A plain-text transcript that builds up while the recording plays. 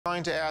I'm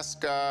going to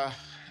ask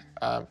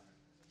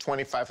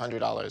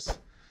 $2,500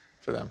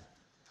 for them.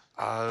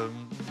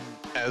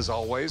 As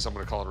always, I'm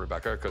going to call on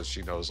Rebecca because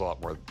she knows a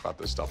lot more about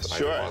this stuff than I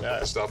do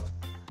about this stuff.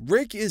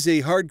 Rick is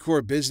a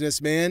hardcore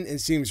businessman and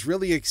seems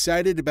really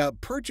excited about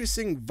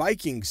purchasing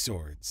Viking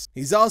swords.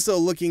 He's also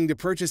looking to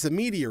purchase a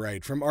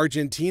meteorite from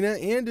Argentina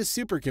and a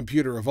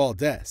supercomputer of all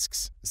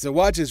desks. So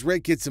watch as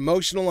Rick gets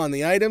emotional on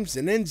the items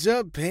and ends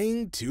up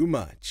paying too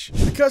much.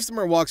 The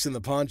customer walks in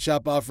the pawn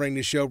shop offering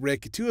to show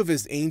Rick two of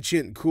his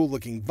ancient,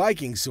 cool-looking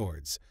Viking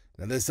swords.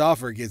 Now this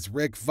offer gets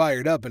Rick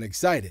fired up and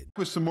excited.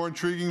 With some more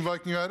intriguing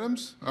Viking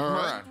items? All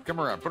right. Come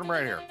around, put them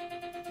right here.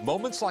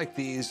 Moments like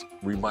these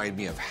remind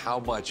me of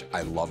how much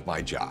I love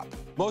my job.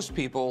 Most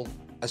people,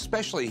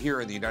 especially here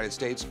in the United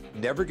States,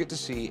 never get to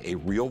see a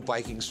real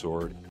Viking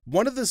sword.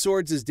 One of the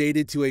swords is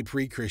dated to a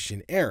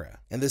pre-Christian era,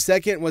 and the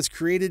second was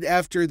created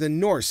after the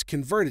Norse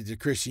converted to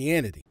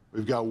Christianity.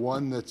 We've got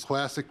one that's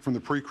classic from the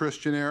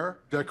pre-Christian era,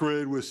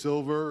 decorated with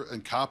silver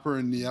and copper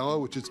and yellow,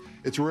 which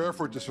it's rare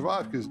for it to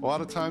survive because a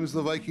lot of times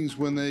the Vikings,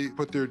 when they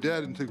put their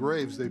dead into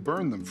graves, they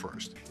burn them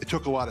first. It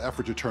took a lot of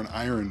effort to turn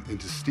iron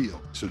into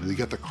steel, so they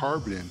get the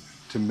carbon in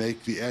to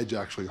make the edge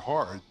actually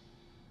hard.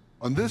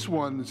 On this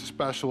one, it's a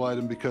special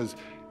item because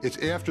it's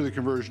after the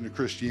conversion to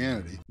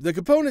Christianity. The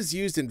components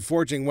used in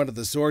forging one of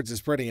the swords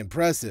is pretty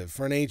impressive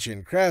for an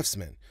ancient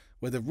craftsman,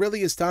 with a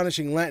really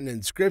astonishing Latin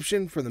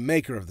inscription from the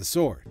maker of the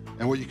sword.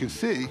 And what you can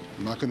see,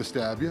 I'm not going to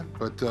stab you,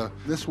 but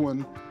this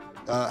one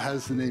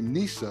has the name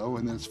Niso,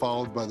 and then it's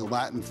followed by the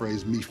Latin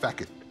phrase me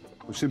fecit,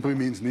 which simply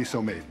means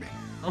Niso made me.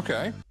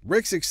 Okay.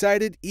 Rick's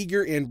excited,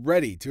 eager, and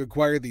ready to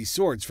acquire these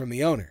swords from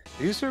the owner.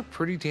 These are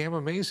pretty damn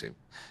amazing.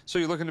 So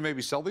you're looking to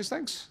maybe sell these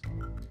things?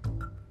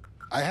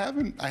 I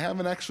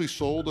haven't actually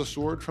sold a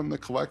sword from the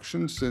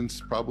collection since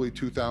probably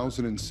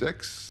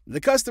 2006. The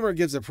customer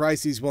gives a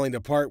price he's willing to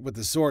part with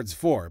the swords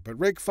for, but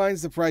Rick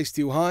finds the price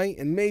too high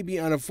and may be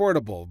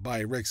unaffordable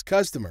by Rick's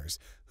customers,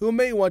 who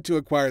may want to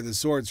acquire the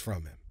swords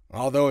from him.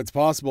 Although it's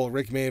possible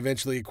Rick may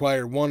eventually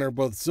acquire one or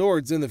both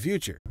swords in the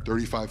future.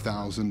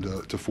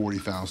 $35,000 to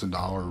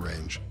 $40,000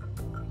 range.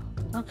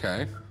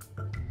 Okay.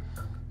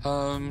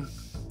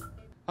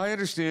 I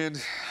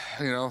understand.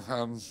 You know,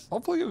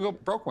 hopefully you'll go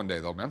broke one day,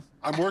 though, man.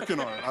 I'm working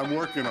on it. I'm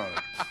working on it.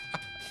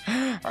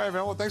 All right,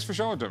 man. Well, thanks for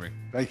showing it to me.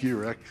 Thank you,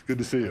 Rick. Good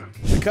to see you.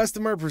 The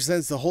customer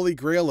presents the holy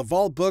grail of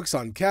all books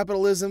on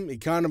capitalism,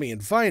 economy,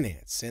 and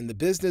finance, and the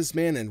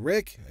businessman in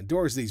Rick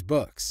adores these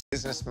books.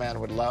 Businessman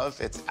would love.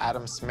 It's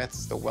Adam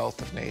Smith's The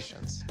Wealth of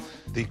Nations.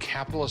 The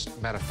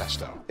Capitalist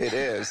Manifesto. It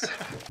is.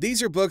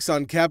 These are books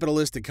on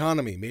capitalist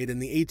economy made in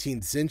the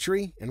 18th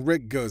century, and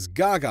Rick goes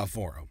gaga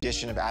for them.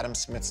 Edition of Adam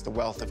Smith's The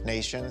Wealth of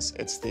Nations.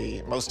 It's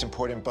the most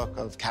important book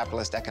of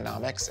capitalist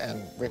economics,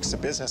 and Rick's a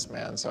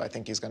businessman, so I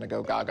think he's going to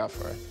go gaga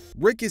for it.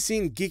 Rick is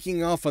seen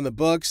geeking off on the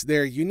books,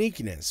 their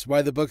uniqueness,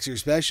 why the books are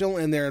special,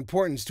 and their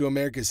importance to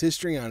America's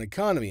history on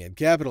economy and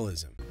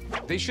capitalism.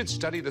 They should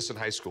study this in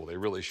high school. They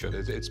really should.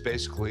 It's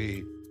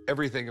basically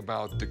everything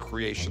about the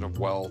creation of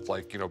wealth.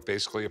 Like, you know,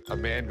 basically a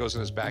man goes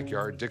in his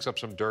backyard, digs up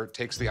some dirt,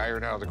 takes the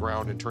iron out of the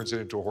ground, and turns it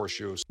into a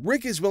horseshoe.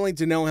 Rick is willing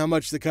to know how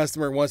much the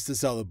customer wants to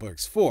sell the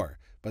books for,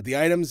 but the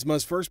items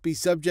must first be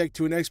subject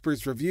to an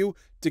expert's review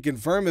to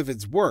confirm if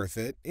it's worth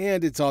it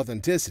and its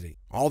authenticity.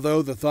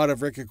 Although the thought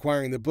of Rick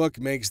acquiring the book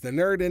makes the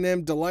nerd in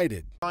him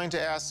delighted. I'm going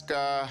to ask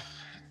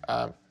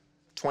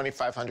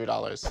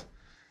 $2,500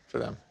 for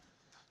them.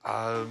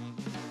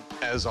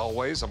 As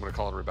always, I'm going to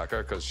call on Rebecca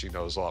because she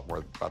knows a lot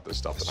more about this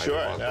stuff than I do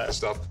about this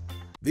stuff.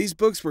 These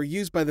books were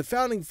used by the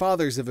founding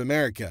fathers of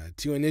America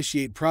to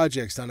initiate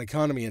projects on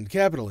economy and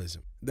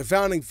capitalism. The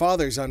founding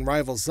fathers on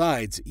rival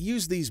sides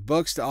used these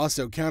books to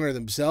also counter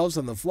themselves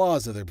on the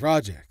flaws of their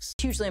projects.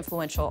 Hugely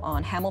influential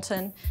on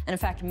Hamilton, and in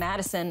fact,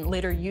 Madison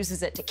later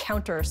uses it to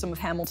counter some of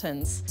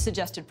Hamilton's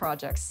suggested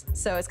projects.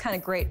 So it's kind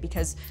of great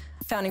because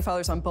founding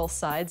fathers on both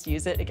sides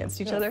use it against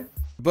each other.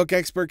 The book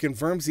expert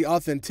confirms the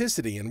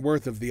authenticity and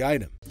worth of the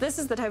item. This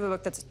is the type of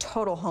book that's a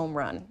total home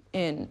run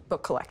in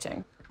book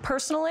collecting.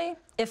 Personally,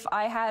 if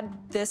I had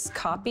this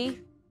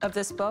copy of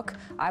this book,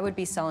 I would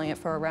be selling it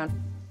for around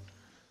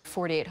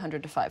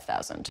 $4,800 to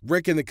 $5,000.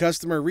 Rick and the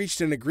customer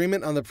reached an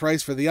agreement on the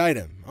price for the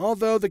item,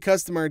 although the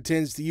customer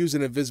intends to use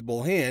an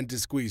invisible hand to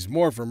squeeze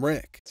more from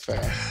Rick.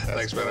 Fair.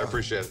 Thanks, man. I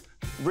appreciate it.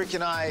 Rick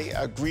and I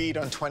agreed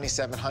on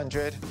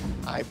 $2,700.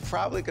 I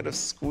probably could have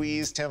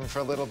squeezed him for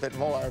a little bit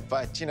more,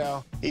 but, you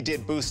know, he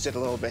did boost it a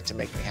little bit to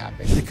make me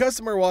happy. The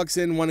customer walks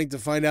in wanting to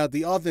find out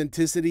the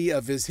authenticity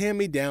of his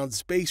hand-me-down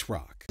space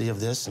rock. Of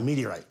this,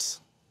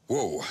 meteorites.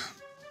 Whoa.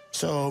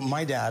 So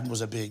my dad was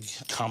a big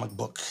comic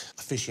book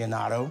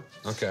aficionado.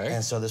 Okay.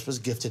 And so this was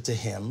gifted to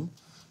him.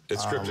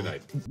 It's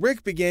kryptonite.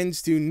 Rick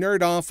begins to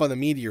nerd off on the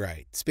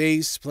meteorite,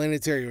 space,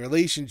 planetary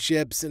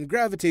relationships, and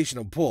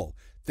gravitational pull,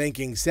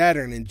 thanking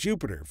Saturn and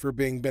Jupiter for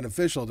being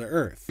beneficial to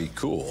Earth. Be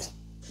cool.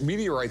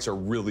 Meteorites are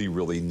really,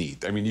 really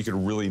neat. I mean, you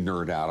can really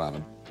nerd out on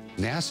them.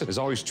 NASA is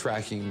always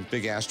tracking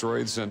big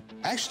asteroids, and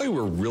actually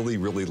we're really,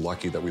 really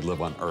lucky that we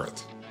live on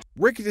Earth.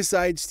 Rick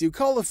decides to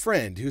call a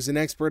friend who's an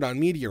expert on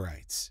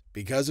meteorites,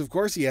 because of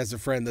course he has a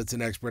friend that's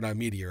an expert on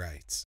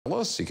meteorites.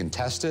 You can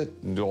test it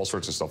and do all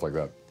sorts of stuff like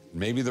that.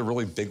 Maybe the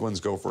really big ones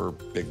go for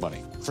big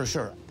money. For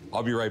sure.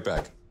 I'll be right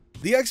back.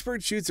 The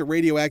expert shoots a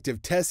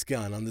radioactive test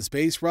gun on the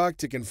space rock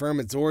to confirm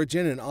its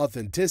origin and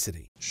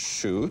authenticity.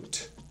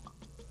 Shoot,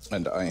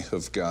 and I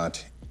have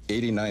got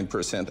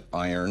 89%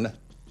 iron,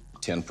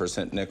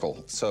 10%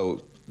 nickel.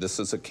 So this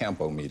is a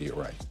Campo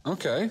meteorite.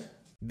 Okay.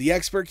 The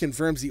expert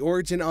confirms the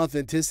origin,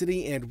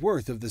 authenticity, and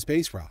worth of the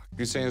space rock.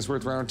 You saying it's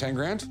worth around 10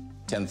 grand?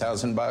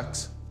 10,000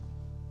 bucks.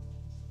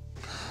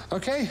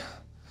 Okay.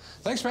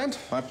 Thanks, man.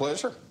 My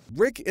pleasure.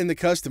 Rick and the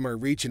customer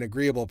reach an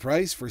agreeable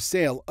price for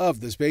sale of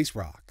the space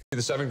rock.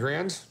 The 7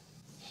 grand.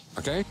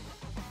 Okay.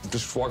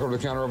 Just walk over to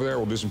the counter over there.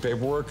 We'll do some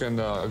paperwork and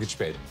I'll get you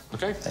paid.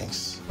 Okay?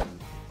 Thanks.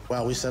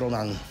 Well, we settled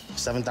on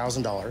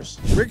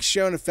 $7,000. Rick's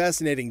shown a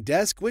fascinating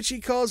desk, which he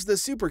calls the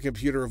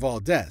supercomputer of all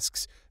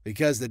desks,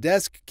 because the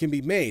desk can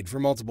be made for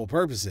multiple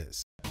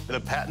purposes. The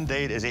patent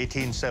date is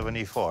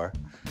 1874,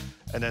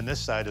 and then this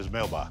side is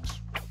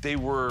mailbox. They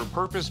were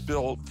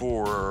purpose-built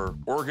for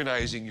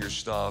organizing your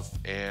stuff,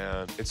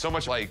 and it's so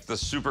much like the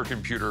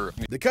supercomputer.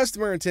 The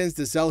customer intends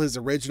to sell his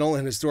original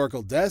and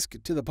historical desk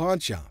to the pawn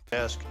shop.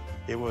 Desk,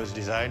 it was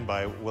designed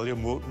by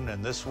William Wooten,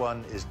 and this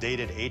one is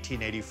dated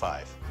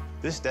 1885.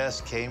 This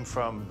desk came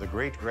from the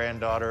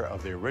great-granddaughter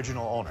of the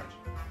original owners.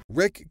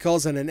 Rick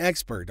calls on an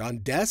expert on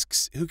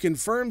desks who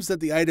confirms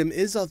that the item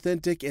is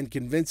authentic and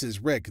convinces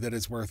Rick that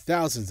it's worth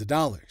thousands of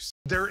dollars.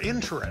 They're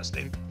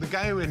interesting. The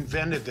guy who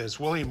invented this,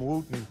 William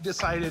Wooten,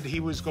 decided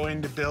he was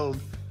going to build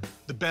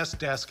the best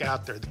desk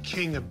out there, the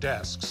king of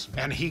desks,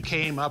 and he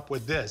came up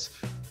with this.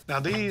 Now,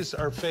 these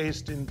are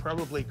faced in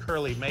probably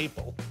curly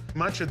maple.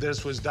 Much of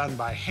this was done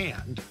by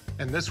hand,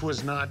 and this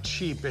was not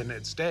cheap in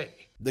its day.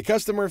 The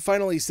customer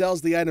finally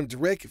sells the item to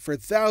Rick for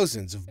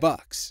thousands of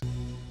bucks.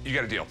 You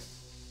got a deal.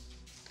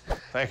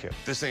 Thank you.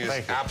 This thing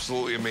is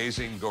absolutely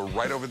amazing. Go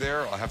right over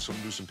there. I'll have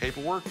someone do some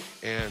paperwork,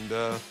 and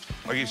I'll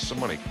give you some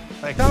money.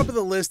 Top of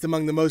the list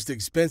among the most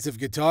expensive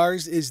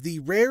guitars is the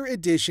rare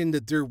edition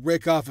that threw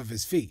Rick off of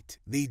his feet,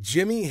 the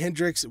Jimi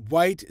Hendrix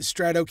White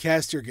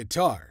Stratocaster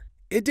guitar.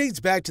 It dates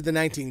back to the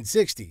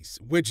 1960s,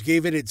 which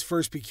gave it its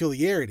first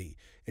peculiarity.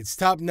 Its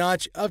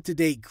top-notch,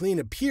 up-to-date, clean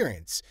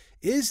appearance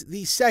is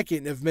the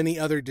second of many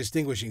other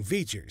distinguishing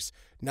features,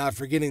 not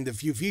forgetting the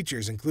few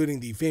features including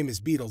the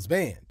famous Beatles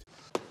band.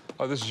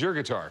 Oh, this is your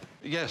guitar?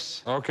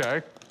 Yes.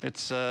 Okay.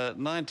 It's a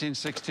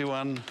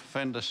 1961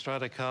 Fender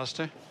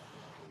Stratocaster.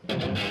 3.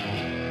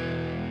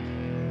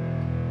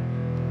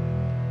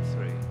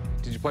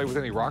 Did you play with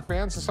any rock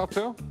bands and stuff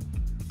too?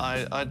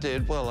 I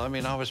did. Well, I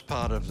mean, I was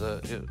part of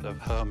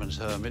Herman's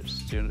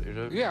Hermits. Do you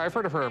know? Yeah, I've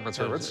heard of Herman's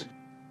Hermits.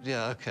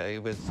 Yeah, okay,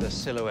 with the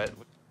Silhouette.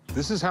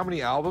 This is how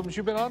many albums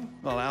you've been on?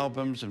 Well,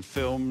 albums and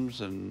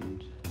films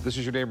and... This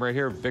is your name right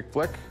here, Vic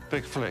Flick?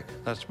 Vic Flick,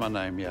 that's my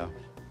name, yeah.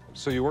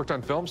 So you worked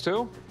on films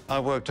too? I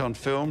worked on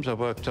films. I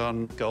worked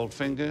on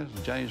Goldfinger,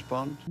 James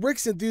Bond.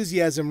 Rick's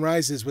enthusiasm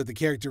rises with the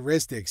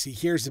characteristics he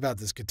hears about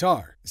this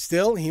guitar.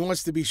 Still, he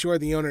wants to be sure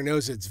the owner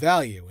knows its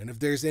value, and if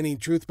there's any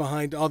truth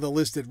behind all the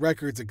listed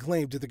records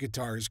acclaimed to the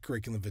guitar's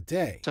curriculum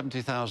vitae.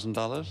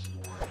 $70,000.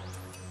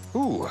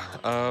 Ooh,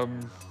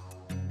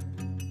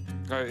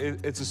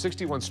 it's a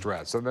 61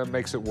 Strat, so that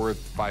makes it worth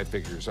 5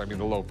 figures. I mean,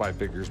 the low 5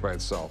 figures by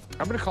itself.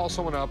 I'm gonna call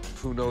someone up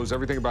who knows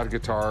everything about a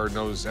guitar,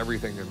 knows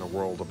everything in the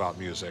world about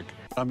music.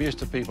 I'm used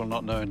to people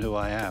not knowing who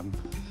I am.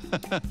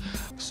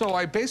 So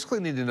I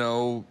basically need to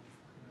know,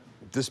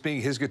 this being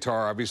his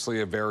guitar,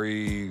 obviously a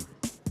very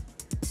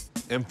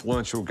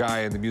influential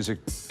guy in the music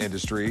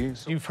industry.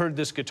 You've heard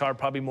this guitar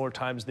probably more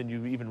times than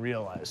you even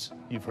realize.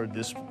 You've heard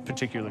this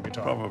particular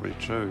guitar. Probably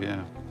true,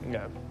 yeah.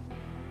 Yeah.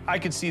 I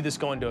could see this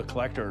going to a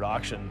collector at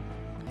auction.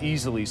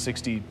 Easily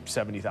 $60,000,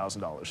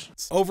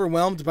 $70,000.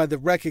 Overwhelmed by the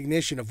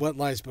recognition of what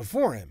lies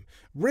before him,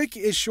 Rick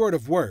is short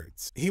of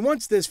words. He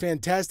wants this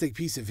fantastic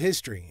piece of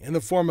history in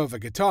the form of a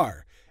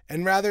guitar,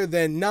 and rather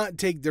than not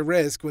take the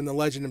risk when the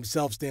legend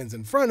himself stands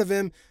in front of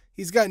him,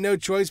 he's got no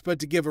choice but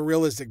to give a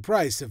realistic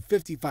price of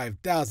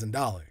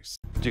 $55,000.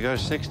 Did you go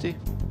 60?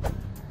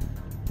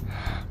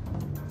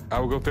 I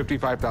will go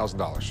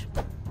 $55,000.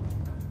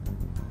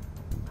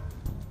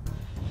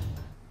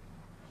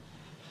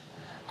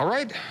 All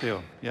right.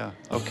 Deal. Yeah,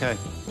 okay.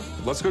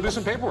 Let's go do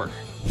some paperwork.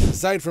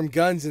 Aside from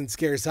guns and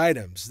scarce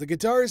items, the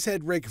guitars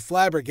had Rick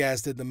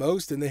flabbergasted the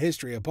most in the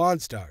history of Pawn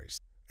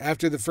Stars.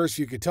 After the first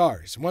few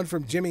guitars, one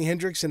from Jimi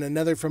Hendrix and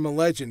another from a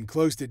legend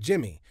close to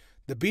Jimi,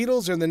 the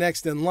Beatles are the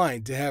next in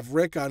line to have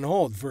Rick on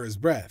hold for his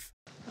breath.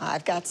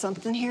 I've got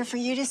something here for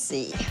you to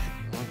see.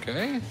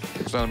 Okay.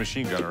 It's not a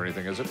machine gun or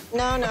anything, is it?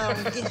 No.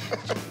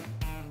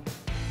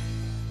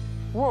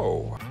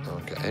 Whoa.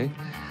 Okay.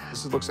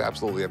 This looks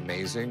absolutely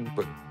amazing,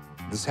 but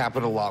this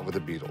happened a lot with the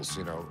Beatles.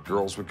 You know,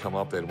 girls would come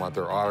up, they'd want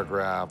their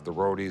autograph. The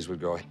roadies would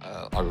go,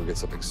 I'll go get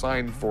something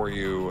signed for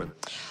you. And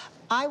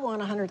I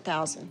want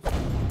 $100,000.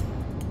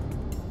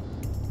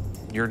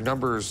 your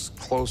number's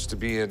close to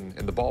being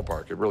in the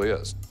ballpark. It really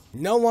is.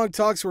 No long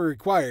talks were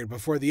required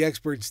before the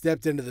experts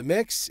stepped into the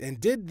mix, and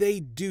did they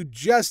do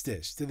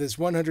justice to this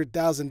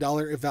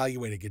 $100,000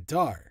 evaluated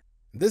guitar?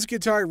 This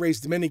guitar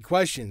raised many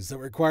questions that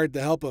required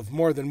the help of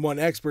more than one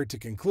expert to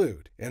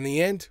conclude. In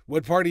the end,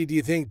 what party do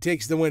you think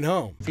takes the win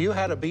home? If you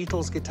had a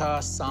Beatles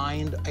guitar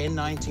signed in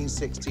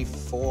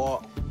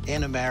 1964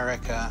 in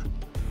America,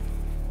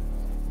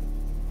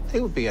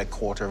 it would be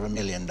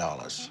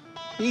 $250,000.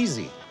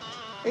 Easy.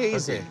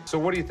 Easy. Okay. So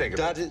what do you think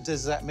of it?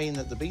 Does that mean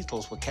that the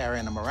Beatles were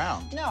carrying them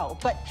around? No,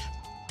 but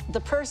the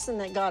person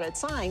that got it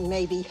signed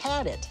maybe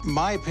had it.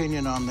 My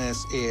opinion on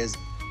this is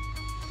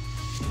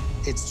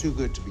it's too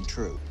good to be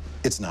true.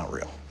 It's not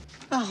real.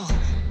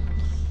 Oh.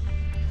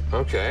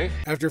 Okay.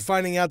 After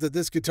finding out that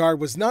this guitar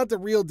was not the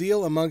real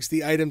deal amongst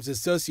the items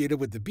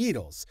associated with the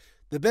Beatles,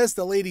 the best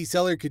the lady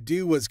seller could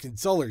do was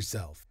console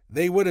herself.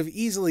 They would have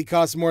easily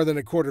cost more than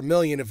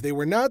 $250,000 if they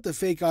were not the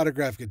fake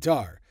autograph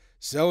guitar,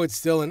 so it's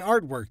still an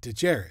artwork to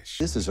cherish.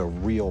 This is a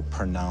real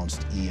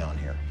pronounced E on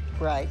here.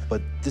 Right.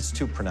 But it's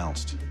too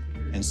pronounced,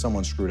 and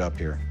someone screwed up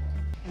here.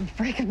 It's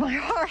breaking my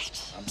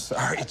heart. I'm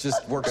sorry, it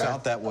just works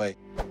out that way.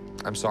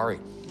 I'm sorry.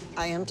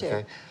 I am too.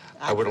 Okay.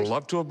 I would have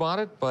loved to have bought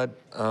it, but,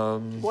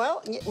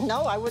 Well,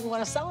 no, I wouldn't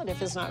want to sell it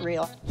if it's not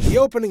real. The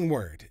opening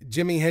word,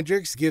 Jimi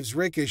Hendrix, gives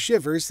Rick a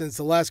shiver since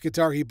the last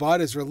guitar he bought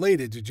is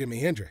related to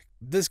Jimi Hendrix.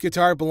 This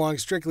guitar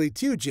belongs strictly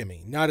to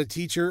Jimi, not a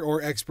teacher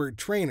or expert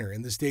trainer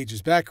in the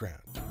stage's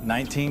background.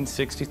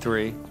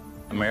 1963,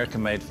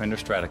 American-made Fender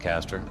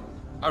Stratocaster.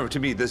 Oh, to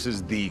me, this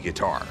is the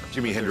guitar.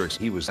 Jimi Hendrix,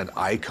 he was an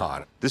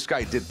icon. This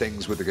guy did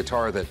things with the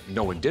guitar that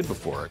no one did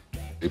before.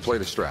 He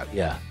played a Strat.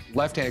 Yeah.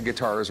 Left-hand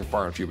guitars are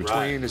far and few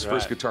between. His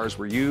first guitars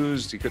were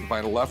used. He couldn't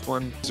find a left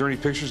one. Is there any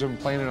pictures of him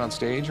playing it on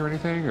stage or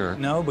anything? Or?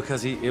 No,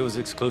 because it was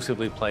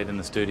exclusively played in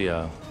the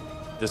studio.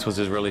 This was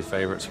his really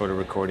favorite sort of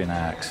recording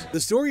acts. The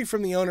story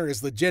from the owner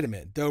is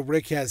legitimate, though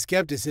Rick has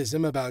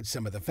skepticism about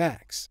some of the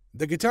facts.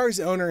 The guitar's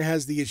owner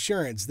has the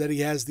assurance that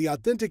he has the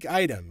authentic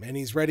item and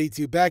he's ready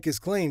to back his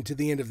claim to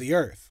the end of the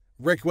earth.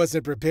 Rick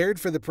wasn't prepared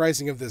for the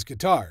pricing of this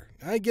guitar.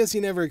 I guess he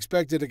never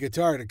expected a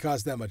guitar to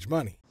cost that much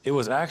money. It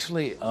was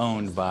actually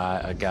owned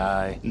by a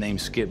guy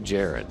named Skip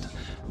Jarrett.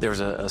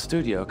 There's a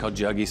studio called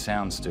Juggy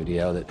Sound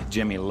Studio that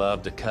Jimmy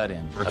loved to cut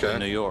in up in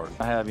New York.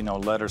 I have,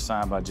 letters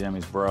signed by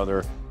Jimmy's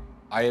brother.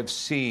 I have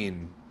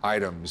seen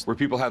items where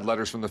people had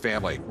letters from the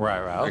family.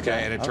 Right,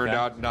 Okay, and it turned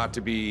out not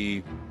to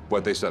be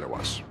what they said it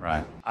was.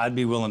 Right. I'd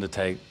be willing to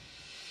take,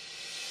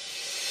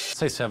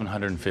 say,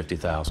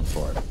 $750,000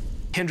 for it.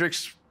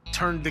 Hendrix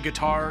turned the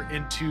guitar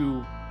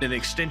into an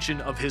extension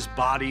of his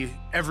body.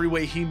 Every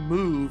way he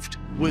moved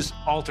was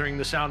altering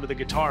the sound of the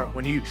guitar.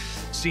 When you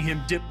see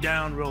him dip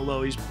down real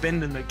low, he's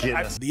bending the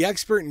guitar. The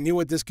expert knew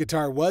what this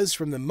guitar was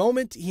from the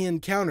moment he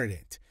encountered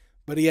it,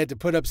 but he had to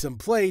put up some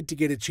play to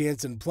get a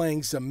chance in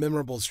playing some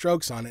memorable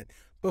strokes on it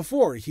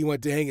before he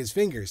went to hang his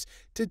fingers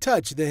to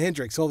touch the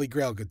Hendrix Holy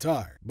Grail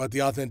guitar. But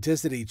the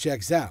authenticity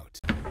checks out.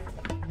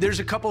 There's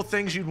a couple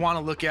things you'd want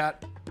to look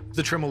at.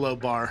 The tremolo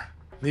bar.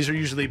 These are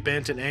usually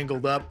bent and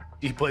angled up.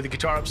 He played the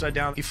guitar upside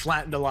down. He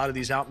flattened a lot of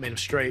these out, made them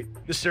straight.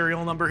 The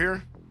serial number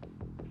here,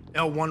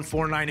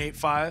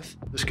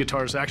 L14985. This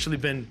guitar has actually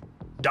been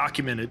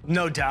documented.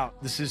 No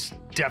doubt, this is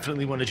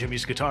definitely one of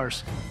Jimmy's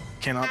guitars.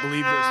 Cannot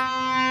believe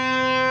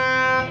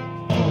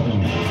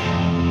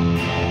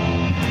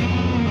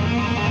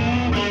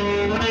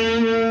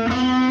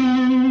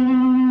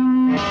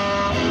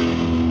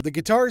The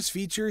guitar's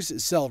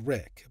features sell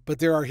Rick, but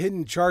there are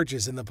hidden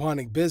charges in the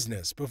pawning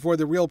business before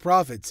the real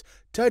profits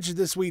touch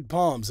the sweet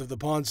palms of the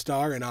pawn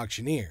star and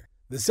auctioneer.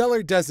 The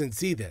seller doesn't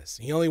see this.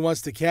 He only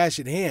wants the cash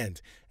in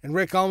hand, and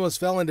Rick almost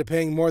fell into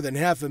paying more than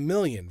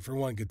 $500,000 for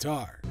one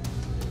guitar.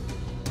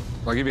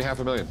 I'll give you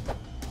 $500,000.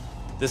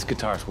 This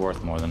guitar's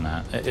worth more than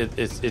that.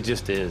 It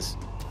just is.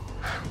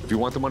 If you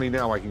want the money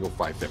now, I can go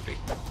 $550.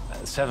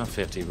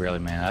 $750, really,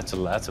 man. That's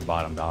a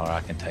bottom dollar I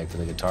can take for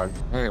the guitar.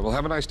 All right, well,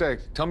 have a nice day.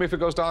 Tell me if it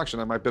goes to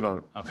auction. I might bid on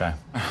it. Okay.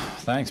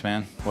 Thanks,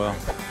 man. Well.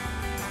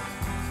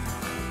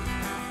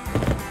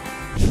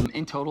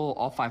 In total,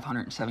 all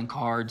 507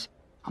 cards,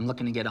 I'm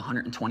looking to get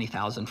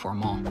 $120,000 for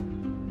them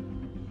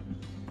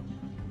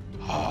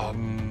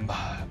all.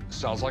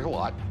 Sounds like a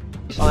lot.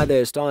 By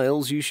their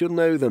styles, you should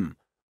know them.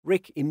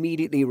 Rick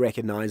immediately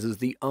recognizes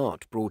the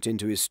art brought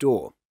into his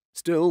store.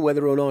 Still,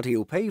 whether or not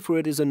he'll pay for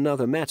it is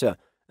another matter,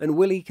 and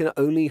Willie can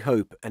only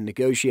hope and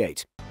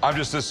negotiate. I'm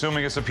just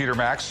assuming it's a Peter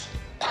Max.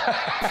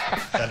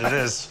 That it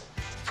is.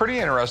 Pretty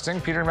interesting.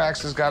 Peter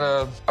Max has got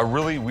a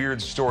really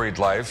weird storied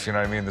life. You know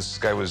what I mean? This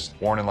guy was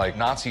born in like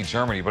Nazi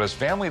Germany, but his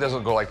family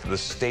doesn't go like to the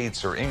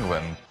States or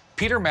England.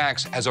 Peter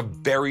Max has a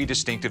very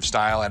distinctive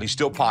style, and he's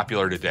still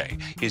popular today.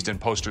 He's done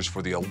posters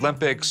for the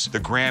Olympics, the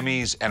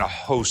Grammys, and a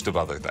host of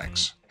other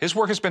things. His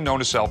work has been known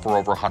to sell for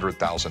over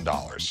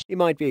 $100,000. He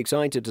might be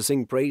excited to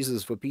sing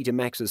praises for Peter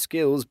Max's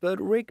skills,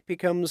 but Rick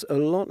becomes a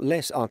lot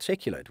less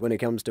articulate when it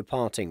comes to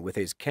parting with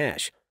his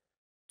cash.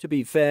 To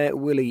be fair,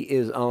 Willie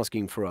is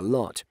asking for a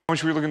lot. How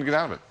much are we looking to get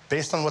out of it?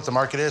 Based on what the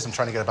market is, I'm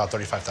trying to get about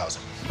 $35,000.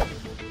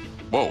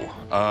 Whoa.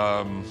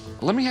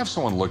 Let me have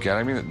someone look at it.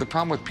 I mean, the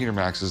problem with Peter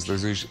Max is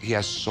he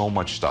has so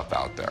much stuff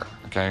out there,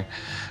 okay?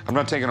 I'm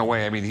not taking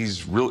away. I mean,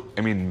 he's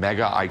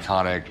mega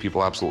iconic.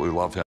 People absolutely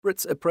love him.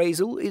 Britt's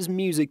appraisal is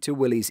music to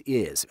Willie's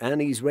ears,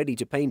 and he's ready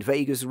to paint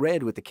Vegas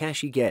red with the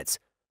cash he gets.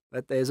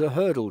 But there's a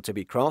hurdle to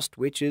be crossed,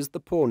 which is the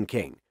Pawn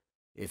King.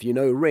 If you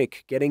know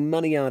Rick, getting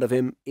money out of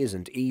him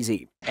isn't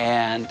easy.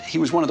 And he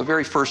was one of the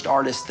very first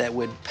artists that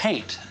would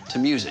paint to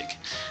music.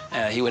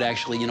 He would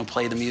actually,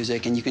 play the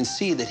music, and you can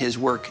see that his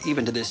work,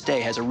 even to this day,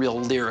 has a real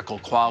lyrical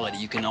quality.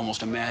 You can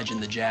almost imagine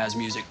the jazz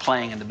music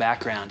playing in the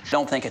background.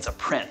 Don't think it's a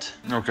print.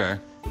 Okay.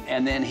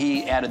 And then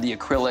he added the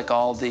acrylic,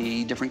 all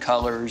the different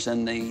colors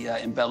and the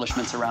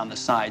embellishments around the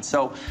side.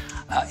 So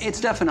it's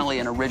definitely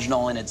an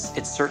original, and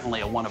it's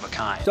certainly a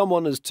one-of-a-kind.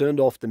 Someone has turned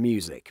off the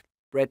music.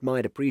 Brett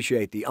might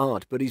appreciate the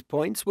art, but his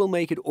points will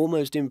make it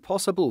almost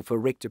impossible for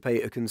Rick to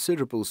pay a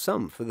considerable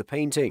sum for the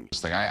painting.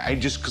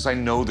 Because I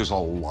know there's a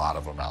lot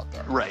of them out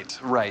there.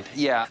 Right.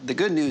 Yeah, the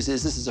good news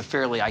is this is a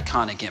fairly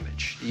iconic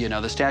image.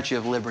 The Statue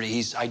of Liberty,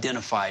 he's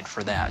identified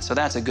for that, so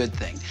that's a good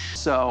thing.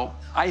 So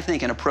I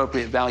think an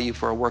appropriate value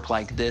for a work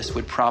like this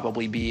would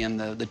probably be in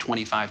the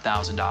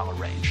 $25,000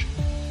 range.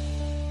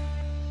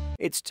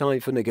 It's time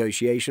for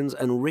negotiations,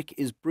 and Rick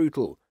is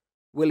brutal.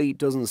 Willie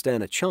doesn't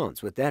stand a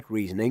chance with that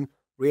reasoning.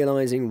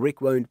 Realizing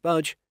Rick won't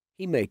budge,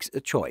 he makes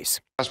a choice.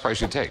 Best price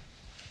you take?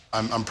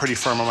 I'm pretty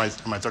firm on my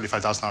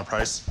 $35,000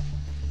 price.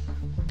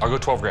 I'll go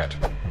 12 grand.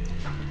 All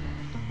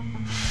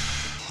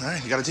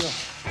right, you got a deal.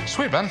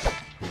 Sweet, man.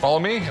 Follow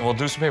me and we'll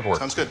do some paperwork.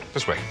 Sounds good.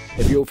 This way.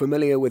 If you're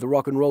familiar with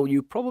rock and roll,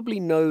 you probably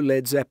know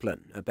Led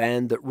Zeppelin, a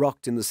band that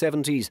rocked in the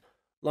 70s.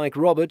 Like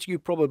Robert, you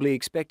probably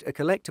expect a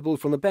collectible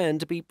from the band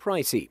to be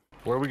pricey.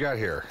 What do we got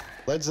here?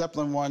 Led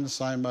Zeppelin 1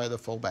 signed by the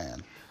full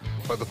band.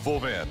 By the full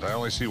band. I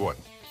only see one.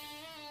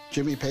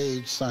 Jimmy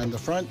Page signed the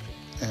front,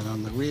 and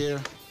on the rear,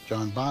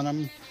 John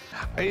Bonham.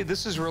 Hey,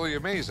 this is really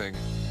amazing.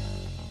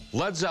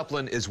 Led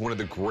Zeppelin is one of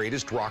the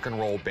greatest rock and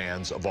roll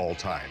bands of all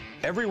time.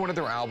 Every one of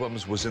their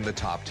albums was in the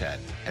top 10,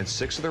 and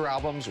 6 of their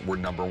albums were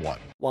 #1.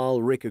 While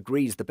Rick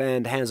agrees the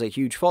band has a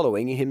huge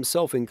following,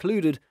 himself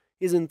included,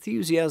 his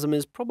enthusiasm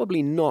is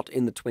probably not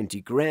in the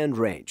 20 grand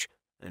range,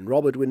 and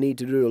Robert would need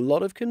to do a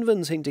lot of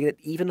convincing to get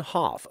even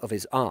half of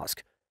his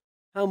ask.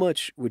 How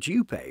much would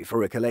you pay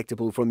for a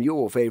collectible from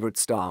your favorite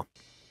star?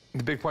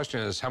 The big question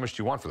is, how much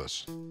do you want for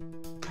this?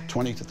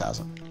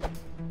 $22,000.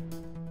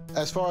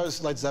 As far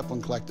as Led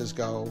Zeppelin collectors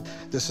go,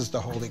 this is the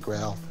holy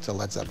grail to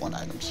Led Zeppelin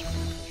items.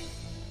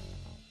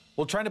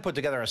 Well, trying to put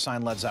together a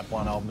signed Led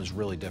Zeppelin album is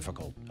really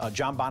difficult.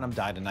 John Bonham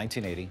died in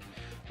 1980.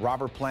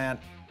 Robert Plant,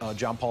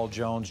 John Paul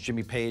Jones,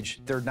 Jimmy Page,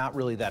 they're not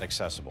really that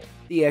accessible.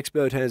 The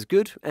expert has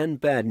good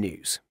and bad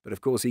news, but of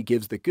course he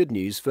gives the good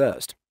news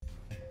first.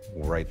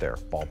 Right there,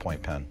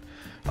 ballpoint pen.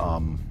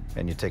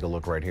 And you take a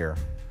look right here.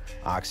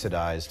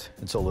 Oxidized,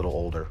 it's a little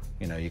older,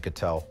 you could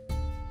tell.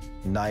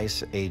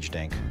 Nice aged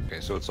ink. Okay,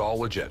 so it's all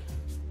legit.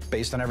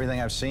 Based on everything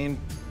I've seen,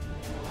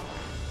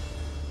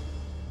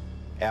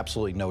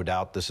 absolutely no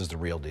doubt this is the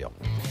real deal.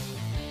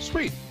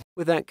 Sweet.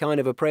 With that kind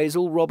of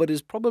appraisal, Robert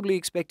is probably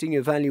expecting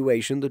a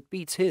valuation that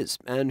beats his,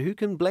 and who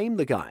can blame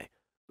the guy?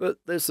 But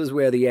this is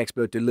where the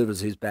expert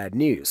delivers his bad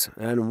news,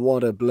 and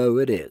what a blow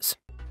it is.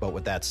 But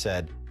with that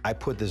said, I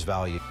put this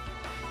value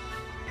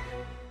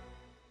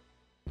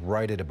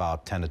right at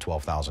about $10,000 to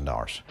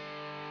 $12,000.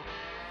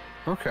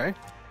 Okay.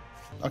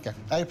 Okay,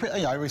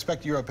 I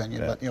respect your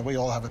opinion, but we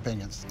all have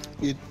opinions.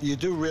 You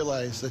do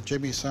realize that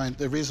Jimmy signed,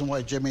 the reason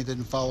why Jimmy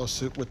didn't follow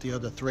suit with the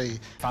other three.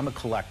 If I'm a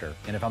collector,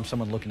 and if I'm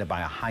someone looking to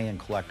buy a high-end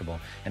collectible,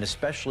 and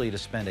especially to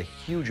spend a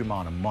huge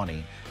amount of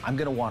money, I'm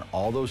gonna want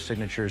all those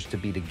signatures to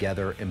be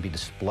together and be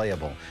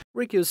displayable.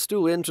 Rick is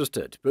still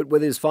interested, but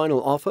with his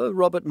final offer,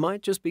 Robert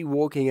might just be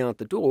walking out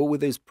the door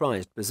with his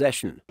prized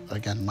possession.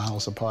 Again,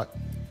 miles apart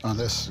on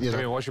this. I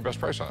mean, what's your best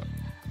price on it?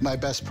 My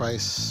best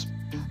price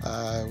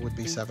would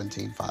be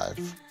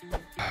 $17,500.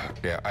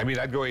 Yeah, I mean,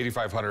 I'd go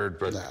 $8,500,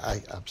 but...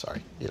 I'm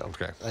sorry,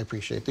 okay. I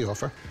appreciate the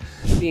offer.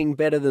 Being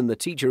better than the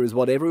teacher is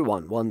what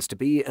everyone wants to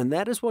be, and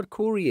that is what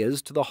Corey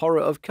is to the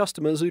horror of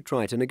customers who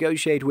try to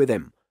negotiate with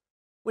him.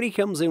 When he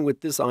comes in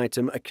with this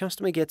item, a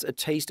customer gets a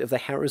taste of the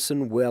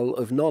Harrison well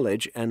of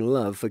knowledge and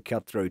love for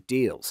cutthroat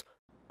deals.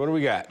 What do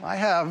we got? I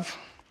have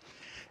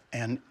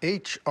an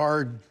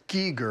H.R.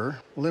 Giger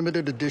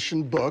limited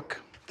edition book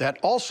that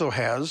also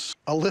has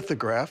a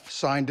lithograph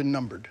signed and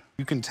numbered.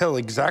 You can tell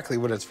exactly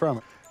what it's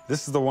from.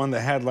 This is the one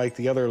that had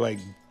the other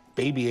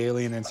baby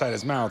alien inside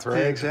his mouth, right?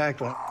 Yeah,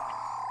 exactly.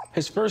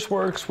 His first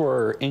works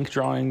were ink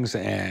drawings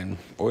and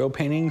oil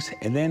paintings,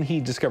 and then he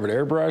discovered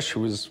airbrush,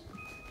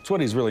 it's what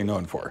he's really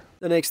known for.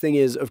 The next thing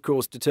is, of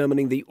course,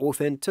 determining the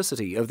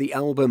authenticity of the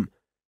album.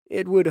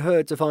 It would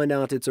hurt to find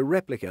out it's a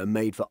replica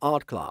made for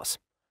art class.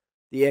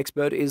 The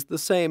expert is the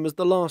same as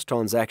the last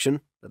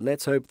transaction, but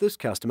let's hope this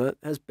customer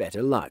has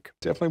better luck.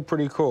 Definitely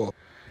pretty cool.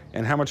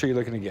 And how much are you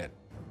looking to get?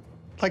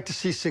 I'd like to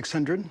see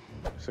 600.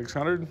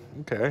 600?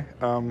 Okay.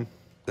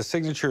 The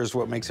signature is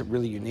what makes it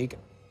really unique.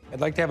 I'd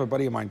like to have a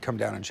buddy of mine come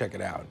down and check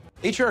it out.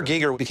 H.R.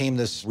 Giger became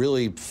this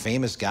really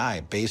famous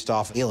guy based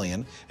off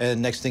Alien,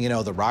 and next thing you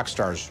know, the rock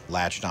stars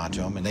latched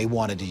onto him, and they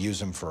wanted to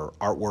use him for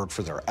artwork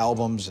for their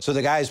albums. So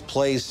the guy's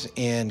place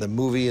in the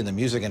movie and the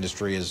music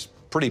industry is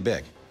pretty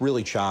big,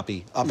 really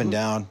choppy, up and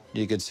down.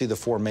 You could see the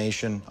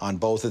formation on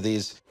both of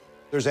these.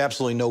 There's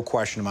absolutely no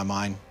question in my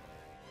mind.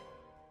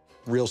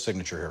 Real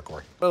signature here,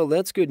 Corey. Well,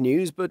 that's good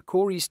news, but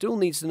Corey still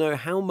needs to know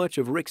how much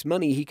of Rick's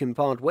money he can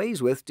part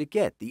ways with to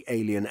get the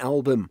Alien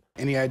album.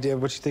 Any idea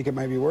of what you think it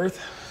might be worth?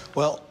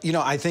 Well, you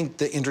know, I think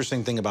the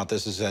interesting thing about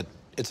this is that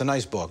it's a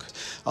nice book.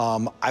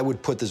 I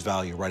would put this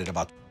value right at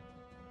about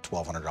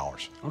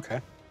 $1,200. Okay.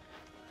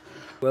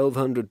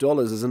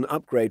 $1,200 is an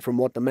upgrade from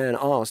what the man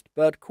asked,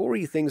 but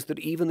Corey thinks that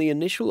even the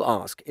initial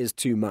ask is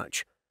too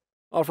much.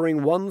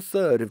 Offering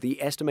 1/3 of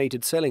the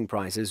estimated selling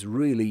price is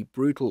really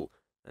brutal.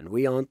 And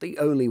we aren't the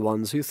only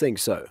ones who think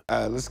so.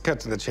 Let's cut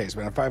to the chase,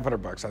 man.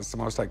 $500, that's the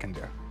most I can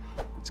do.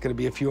 It's gonna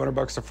be a few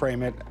 $100 to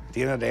frame it. At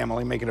the end of the day, I'm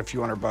only making a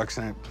few $100,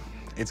 and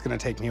it's gonna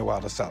take me a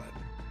while to sell it.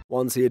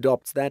 Once he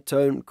adopts that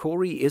tone,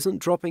 Corey isn't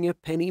dropping a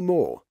penny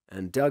more.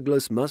 And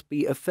Douglas must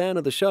be a fan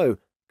of the show,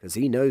 because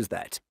he knows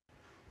that.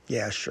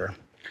 Yeah, sure.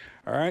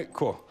 All right,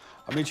 cool.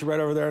 I'll meet you right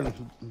over there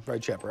and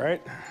invite you up, all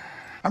right?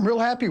 I'm real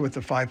happy with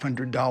the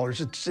 $500.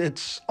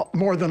 It's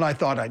more than I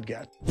thought I'd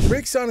get.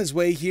 Rick's on his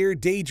way here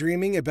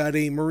daydreaming about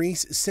a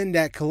Maurice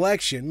Sendak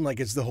collection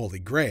like it's the Holy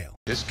Grail.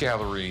 This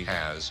gallery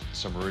has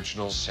some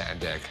original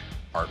Sendak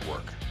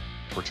artwork.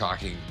 We're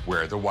talking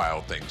Where the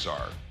Wild Things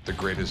Are, the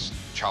greatest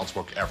child's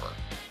book ever.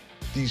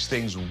 These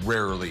things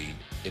rarely,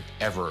 if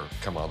ever,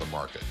 come on the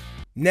market.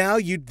 Now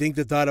you'd think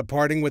the thought of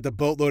parting with a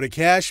boatload of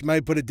cash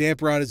might put a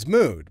damper on his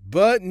mood,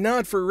 but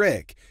not for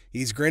Rick.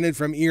 He's grinning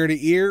from ear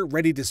to ear,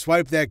 ready to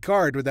swipe that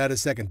card without a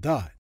second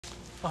thought.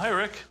 Oh, hi,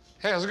 Rick.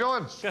 Hey, how's it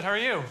going? Good, how are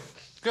you?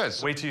 Good.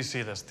 Wait till you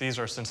see this. These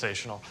are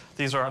sensational.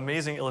 These are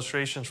amazing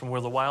illustrations from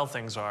Where the Wild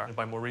Things Are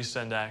by Maurice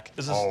Sendak.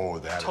 This is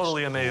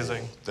totally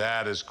amazing.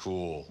 That is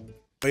cool.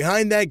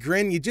 Behind that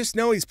grin, you just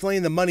know he's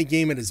playing the money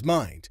game in his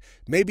mind.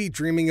 Maybe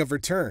dreaming of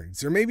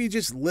returns, or maybe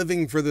just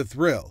living for the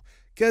thrill.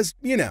 Because,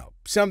 you know,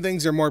 some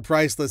things are more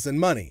priceless than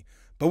money.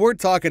 But we're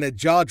talking a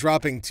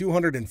jaw-dropping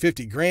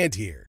 $250,000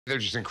 here. They're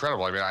just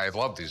incredible. I mean, I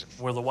love these.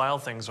 Where the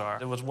Wild Things Are.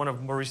 It was one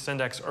of Maurice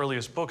Sendak's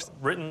earliest books,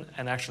 written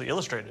and actually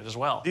illustrated as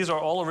well. These are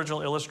all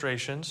original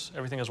illustrations.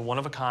 Everything is one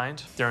of a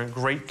kind. They're in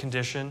great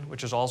condition,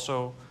 which is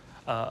also,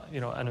 you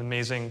know, an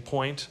amazing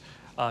point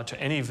to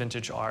any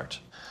vintage art.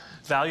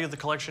 Value of the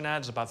collection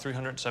ad is about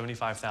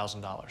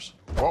 $375,000.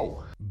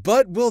 Whoa.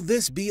 But will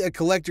this be a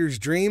collector's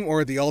dream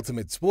or the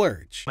ultimate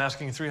splurge? I'm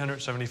asking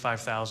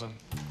 $375,000.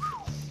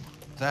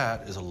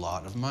 That is a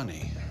lot of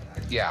money.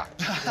 Yeah.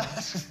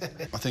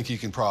 I think you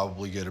can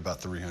probably get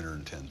about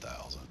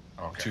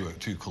 $310,000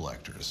 to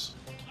collectors.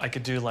 I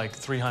could do like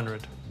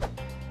 300.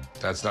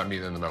 That's not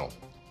meeting in the middle.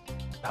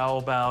 How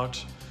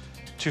about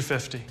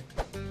 250?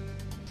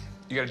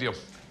 You got a deal.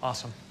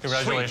 Awesome.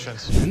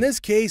 Congratulations. Sweet. In this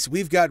case,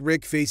 we've got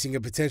Rick facing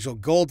a potential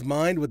gold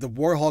mine with the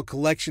Warhol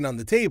collection on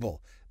the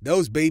table.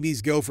 Those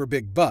babies go for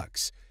big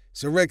bucks.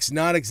 So Rick's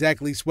not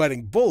exactly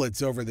sweating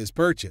bullets over this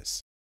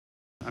purchase.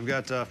 I've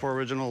got 4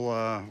 original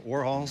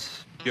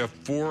Warhols. You have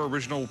 4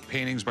 original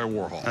paintings by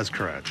Warhol. That's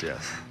correct,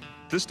 yes.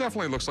 This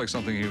definitely looks like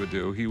something he would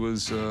do. He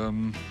was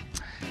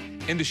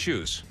into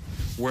shoes,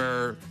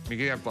 where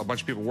you have a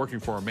bunch of people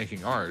working for him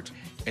making art.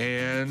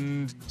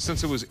 And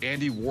since it was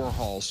Andy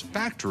Warhol's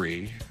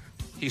factory,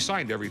 he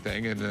signed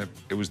everything, and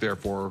it was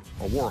therefore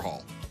a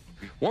Warhol.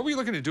 What were you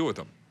looking to do with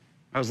them?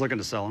 I was looking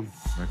to sell them.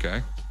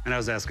 Okay. And I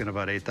was asking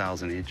about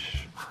 $8,000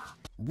 each.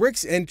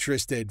 Rick's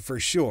interested for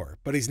sure,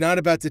 but he's not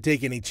about to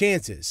take any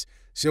chances.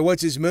 So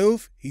what's his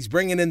move? He's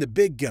bringing in the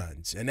big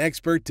guns, an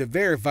expert to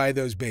verify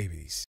those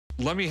babies.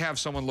 Let me have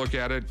someone look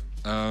at it,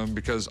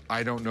 because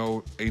I don't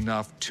know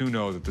enough to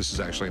know that this is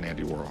actually an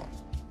Andy Warhol.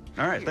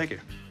 All right, thank you.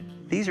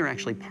 These are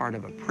actually part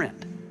of a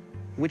print,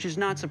 which is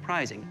not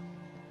surprising.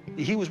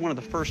 He was one of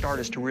the first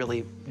artists to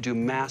really do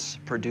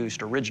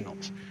mass-produced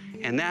originals.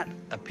 And that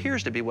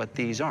appears to be what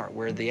these are,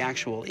 where the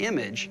actual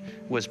image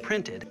was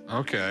printed.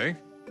 Okay.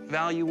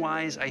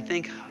 Value-wise, I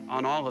think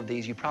on all of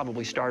these, you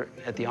probably start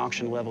at the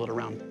auction level at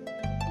around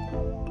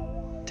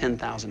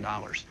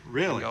 $10,000.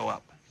 Really? Go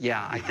up.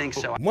 Yeah, I think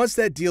so. Once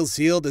that deal's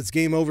sealed, it's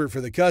game over for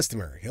the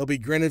customer. He'll be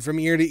grinning from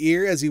ear to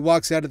ear as he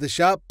walks out of the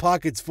shop,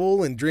 pockets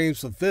full and dreams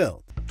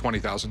fulfilled.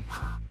 20,000.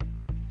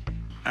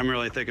 I'm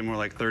really thinking more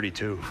like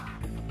 32.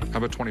 How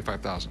about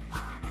 25,000?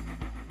 How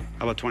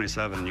about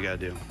 27? You got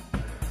to do.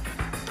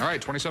 All right,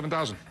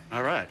 27,000.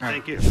 All right,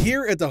 thank you.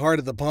 Here at the heart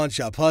of the pawn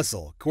shop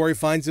hustle, Corey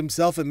finds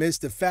himself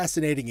amidst a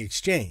fascinating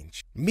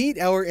exchange. Meet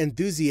our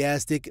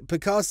enthusiastic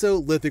Picasso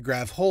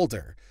lithograph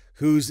holder,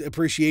 whose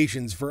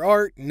appreciations for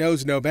art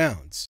knows no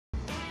bounds.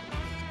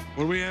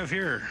 What do we have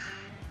here?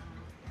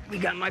 We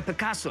got my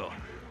Picasso.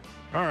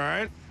 All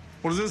right.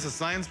 What is this, a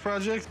science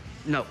project?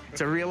 No,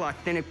 it's a real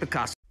authentic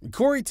Picasso.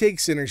 Corey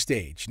takes center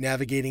stage,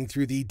 navigating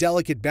through the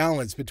delicate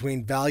balance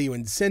between value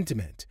and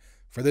sentiment.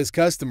 For this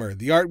customer,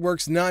 the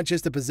artwork's not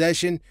just a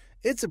possession,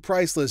 it's a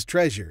priceless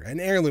treasure, an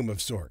heirloom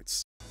of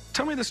sorts.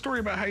 Tell me the story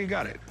about how you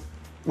got it.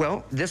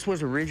 Well, this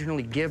was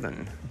originally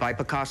given by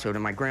Picasso to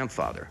my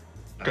grandfather.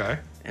 Okay.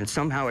 And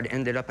somehow it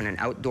ended up in an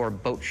outdoor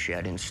boat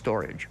shed in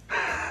storage.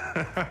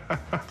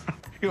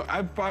 You know,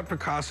 I've bought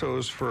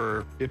Picassos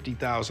for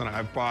 $50,000.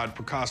 I've bought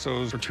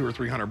Picassos for $200 or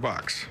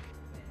 $300.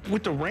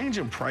 With the range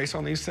of price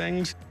on these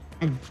things,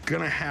 I'm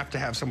gonna have to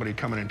have somebody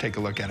come in and take a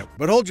look at it.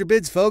 But hold your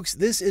bids, folks.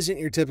 This isn't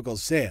your typical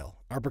sale.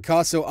 Our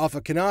Picasso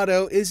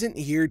Afficionado isn't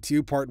here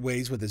to part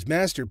ways with his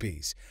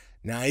masterpiece.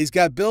 Now, he's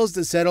got bills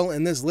to settle,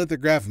 and this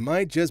lithograph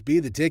might just be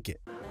the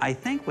ticket. I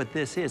think what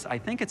this is, I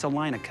think it's a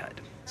linocut.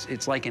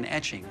 It's like an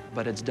etching,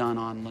 but it's done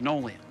on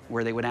linoleum,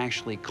 where they would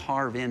actually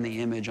carve in the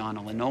image on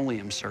a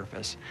linoleum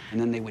surface, and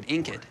then they would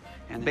ink it.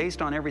 And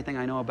based on everything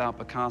I know about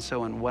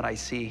Picasso and what I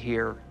see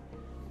here,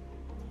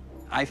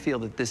 I feel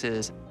that this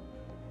is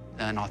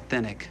an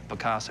authentic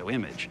Picasso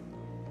image.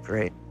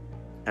 Great.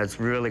 That's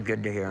really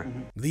good to hear.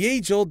 The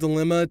age-old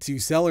dilemma to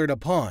sell or to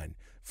pawn.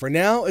 For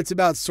now, it's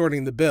about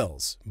sorting the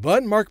bills.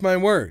 But mark my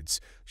words,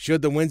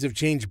 should the winds of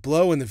change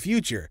blow in the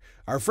future,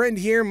 our friend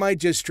here might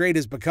just trade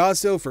his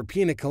Picasso for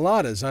pina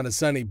coladas on a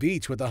sunny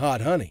beach with a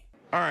hot honey.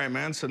 All right,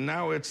 man, so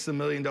now it's the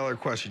million-dollar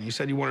question. You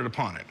said you wanted to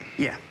pawn it.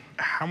 Yeah.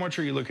 How much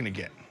are you looking to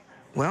get?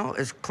 Well,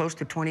 as close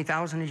to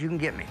 $20,000 as you can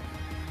get me.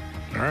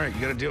 All right, you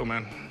got a deal,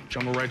 man.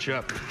 John will write you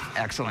up.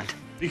 Excellent.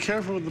 Be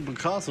careful with the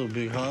Picasso,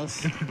 big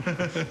hoss.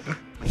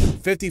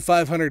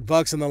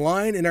 $5,500 on the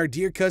line, and our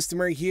dear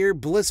customer here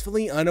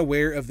blissfully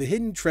unaware of the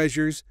hidden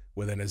treasures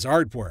within his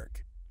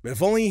artwork.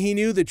 If only he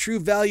knew the true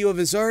value of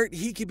his art,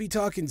 he could be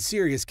talking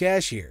serious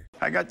cash here.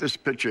 I got this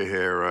picture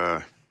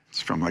here.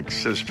 It's from, like, it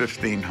says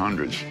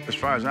 1500s. As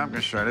far as I'm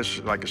concerned, it's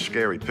like a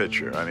scary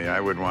picture. I mean,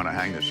 I wouldn't want to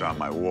hang this on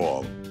my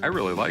wall. I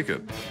really like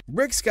it.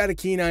 Rick's got a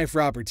keen eye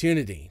for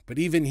opportunity, but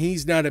even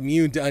he's not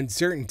immune to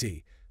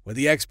uncertainty. With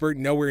the expert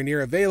nowhere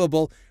near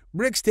available,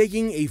 Rick's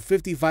taking a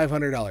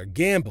 $5,500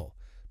 gamble.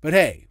 But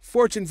hey,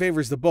 fortune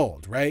favors the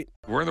bold, right?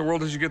 Where in the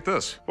world did you get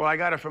this? Well, I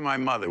got it from my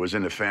mother. It was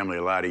in the family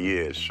a lot of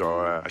years,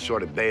 so I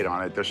sort of bait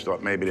on it. Just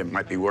thought maybe it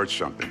might be worth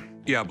something.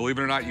 Yeah, believe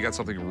it or not, you got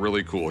something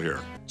really cool here.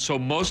 So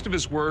most of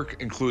his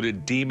work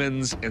included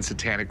demons and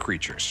satanic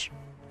creatures.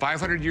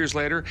 500 years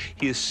later,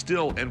 he is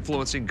still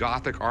influencing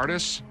Gothic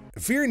artists.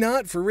 Fear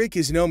not, for Rick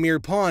is no mere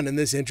pawn in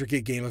this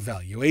intricate game of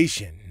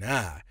valuation.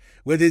 Nah.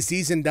 With his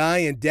seasoned eye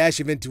and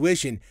dash of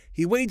intuition,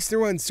 he wades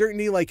through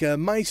uncertainty like a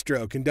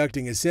maestro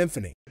conducting a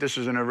symphony. This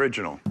is an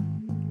original.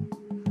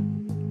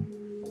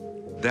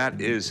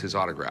 That is his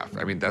autograph.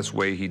 I mean, that's the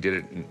way he did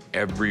it in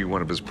every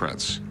one of his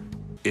prints.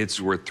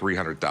 It's worth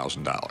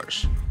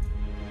 $300,000.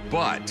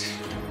 But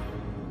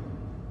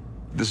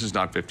this is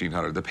not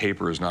 $1,500. The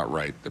paper is not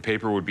right. The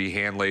paper would be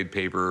hand-laid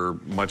paper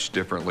much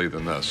differently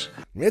than this.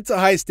 It's a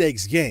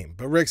high-stakes game,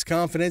 but Rick's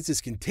confidence is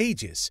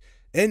contagious.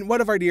 And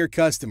what of our dear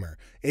customer,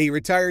 a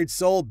retired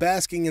soul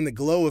basking in the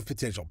glow of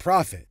potential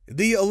profit?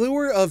 The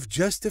allure of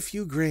just a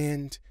few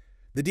grand.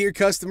 The dear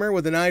customer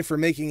with an eye for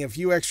making a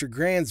few extra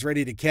grands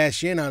ready to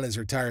cash in on his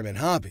retirement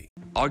hobby.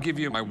 I'll give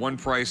you my one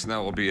price and that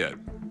will be it.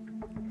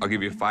 I'll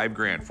give you $5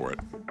 grand for it.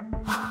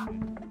 All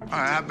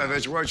right, if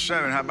it's worth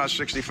 $7, how about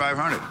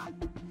 $6,500?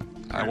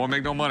 I won't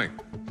make no money.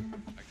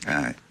 All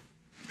right.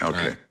 Okay. All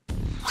right.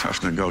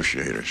 Tough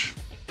negotiators.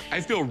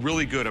 I feel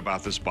really good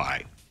about this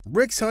buy.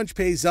 Rick's hunch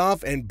pays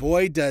off, and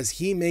boy, does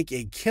he make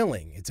a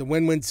killing. It's a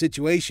win-win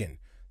situation.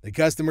 The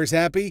customer's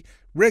happy,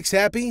 Rick's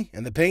happy,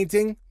 and the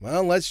painting,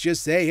 well, let's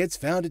just say it's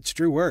found its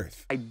true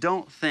worth. I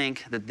don't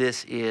think that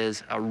this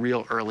is a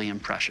real early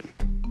impression.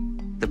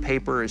 The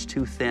paper is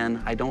too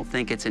thin. I don't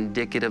think it's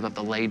indicative of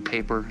the laid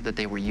paper that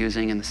they were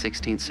using in the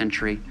 16th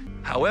century.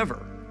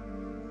 However,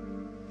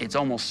 it's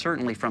almost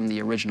certainly from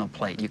the original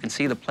plate. You can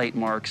see the plate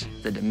marks,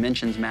 the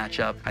dimensions match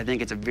up. I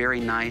think it's a very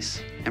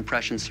nice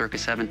impression circa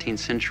 17th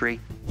century.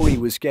 He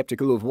was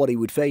skeptical of what he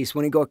would face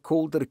when he got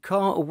called that a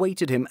car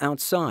awaited him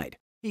outside.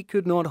 He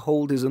could not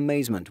hold his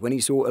amazement when he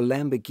saw a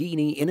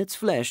Lamborghini in its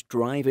flesh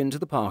drive into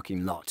the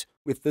parking lot.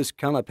 With this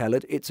color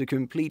palette, it's a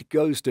complete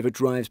ghost if it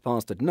drives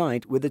past at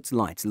night with its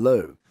lights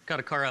low.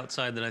 Got a car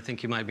outside that I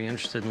think you might be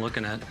interested in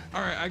looking at.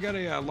 All right, I got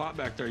a lot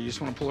back there. You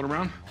just want to pull it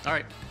around? All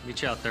right,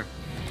 meet you out there.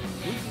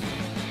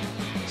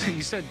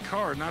 You said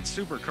car, not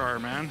supercar,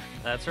 man.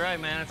 That's right,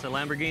 man. It's a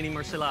Lamborghini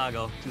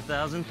Murcielago,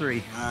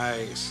 2003.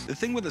 Nice. The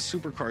thing with the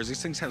supercars,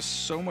 these things have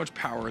so much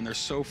power and they're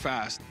so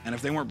fast. And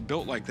if they weren't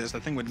built like this,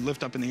 the thing would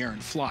lift up in the air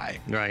and fly.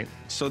 Right.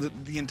 So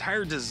the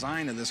entire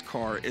design of this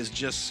car is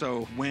just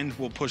so wind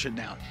will push it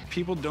down.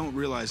 People don't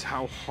realize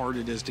how hard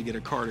it is to get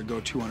a car to go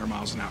 200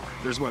 miles an hour.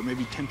 There's what,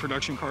 maybe 10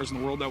 production cars in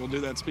the world that will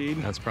do that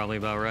speed? That's probably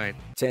about right.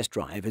 Test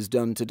drive is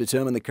done to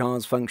determine the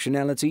car's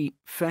functionality.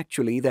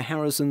 Factually, the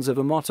Harrisons have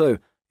a motto: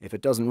 if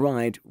it doesn't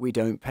ride, we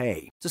don't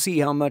pay. To see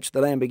how much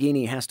the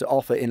Lamborghini has to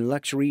offer in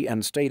luxury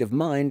and state of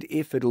mind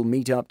if it'll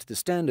meet up to the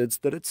standards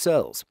that it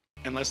sells.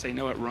 Unless they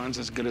know it runs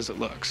as good as it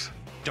looks.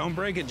 Don't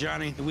break it,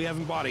 Johnny. We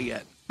haven't bought it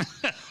yet.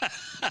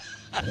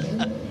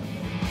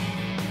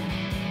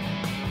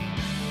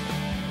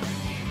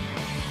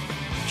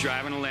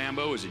 Driving a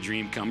Lambo is a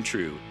dream come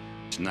true.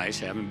 It's nice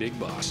having big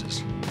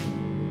bosses.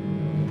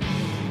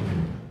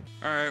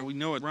 All right, we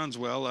know it runs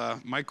well.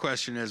 My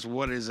question is,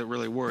 what is it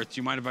really worth? Do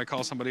you mind if I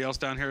call somebody else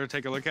down here to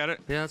take a look at it?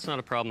 Yeah, it's not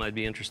a problem. I'd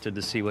be interested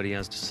to see what he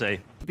has to say.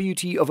 The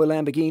beauty of a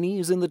Lamborghini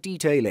is in the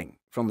detailing,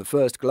 from the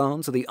first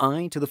glance of the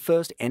eye to the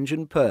first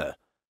engine purr.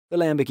 The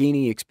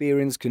Lamborghini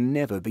experience can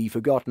never be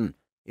forgotten.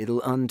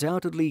 It'll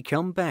undoubtedly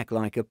come back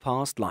like a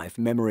past life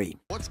memory.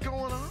 What's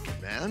going on,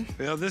 man?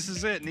 Well, this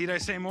is it. Need I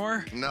say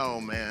more?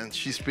 No, man.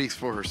 She speaks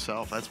for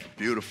herself. That's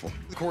beautiful.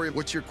 Corey,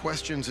 what's your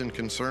questions and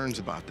concerns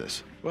about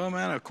this? Well,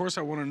 man, of course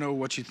I want to know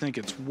what you think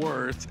it's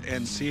worth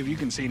and see if you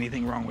can see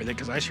anything wrong with it,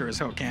 because I sure as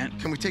hell can't.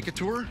 Can we take a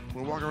tour?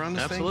 We'll walk around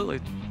this Absolutely.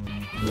 thing?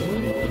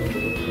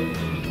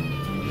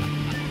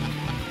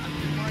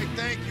 Mike,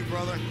 thank you,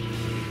 brother.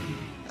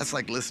 That's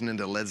like listening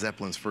to Led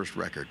Zeppelin's first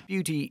record.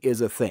 Beauty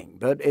is a thing,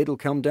 but it'll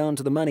come down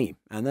to the money,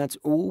 and that's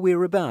all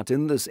we're about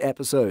in this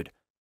episode.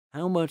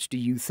 How much do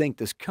you think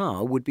this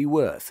car would be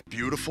worth?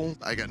 Beautiful.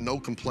 I got no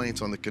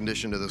complaints on the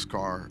condition of this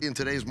car. In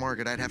today's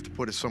market, I'd have to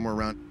put it somewhere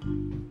around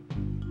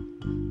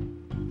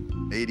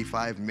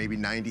 $85,000, maybe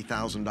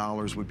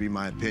 $90,000 would be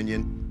my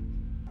opinion.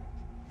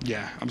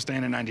 Yeah, I'm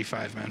staying at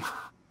 95, man.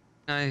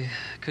 I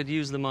could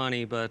use the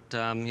money, but,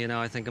 you know,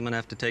 I think I'm going to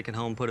have to take it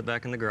home, put it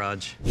back in the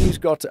garage. News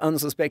got to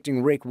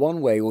unsuspecting Rick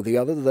one way or the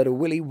other that a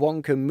Willy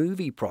Wonka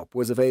movie prop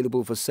was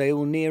available for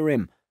sale near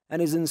him,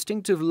 and his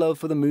instinctive love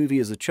for the movie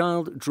as a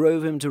child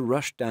drove him to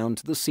rush down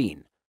to the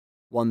scene.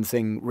 One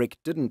thing Rick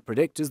didn't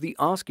predict is the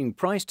asking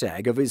price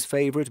tag of his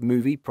favorite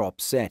movie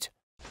prop set.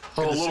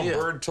 Oh, little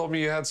bird told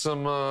me you had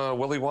some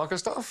Willy Wonka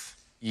stuff?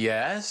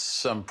 Yes,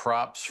 some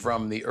props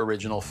from the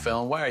original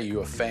film. Why, are you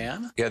a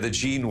fan? Yeah, the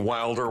Gene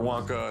Wilder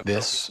Wonka.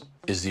 This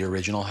is the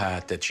original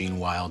hat that Gene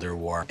Wilder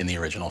wore in the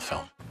original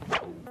film.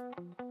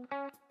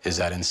 Is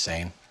that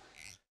insane?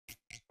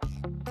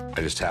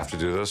 I just have to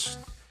do this?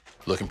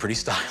 Looking pretty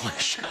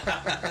stylish.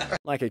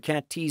 Like a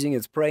cat teasing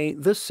its prey,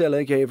 this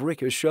seller gave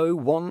Rick a show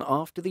one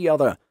after the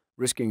other,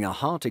 risking a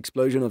heart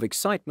explosion of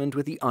excitement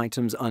with the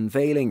items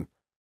unveiling.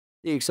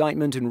 The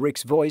excitement in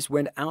Rick's voice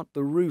went out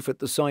the roof at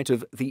the sight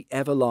of the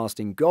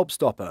everlasting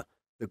Gobstopper,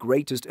 the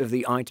greatest of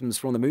the items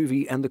from the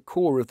movie and the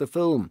core of the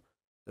film.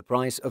 The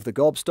price of the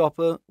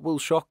Gobstopper will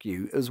shock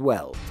you as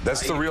well.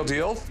 That's the real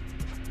deal?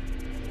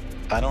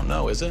 I don't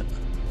know, is it?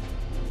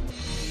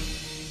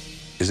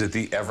 Is it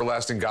the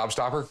everlasting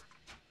Gobstopper?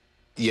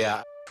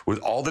 Yeah. With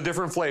all the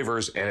different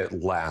flavors, and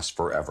it lasts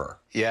forever.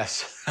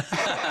 Yes.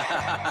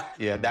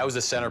 Yeah, that was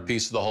the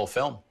centerpiece of the whole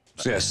film.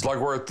 So yeah,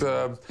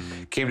 Slugworth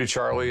came to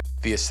Charlie.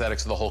 The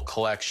aesthetics of the whole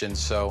collection,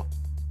 so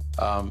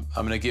I'm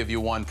gonna give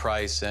you one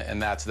price,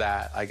 and that's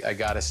that. I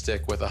gotta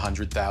stick with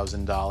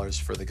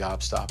 $100,000 for the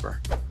Gobstopper.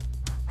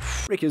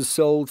 Rick is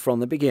sold from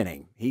the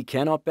beginning. He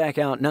cannot back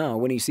out now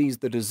when he sees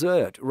the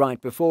dessert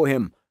right before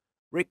him.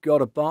 Rick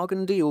got a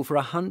bargain deal for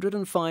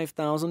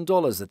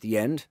 $105,000 at the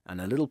end,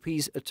 and a little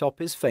piece atop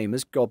his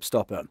famous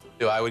Gobstopper.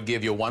 I would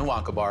give you one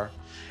Wonka bar,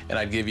 and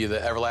I'd give you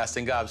the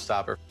everlasting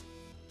Gobstopper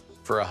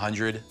for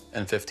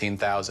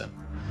 $115,000.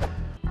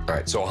 All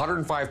right, so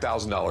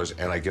 $105,000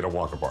 and I get a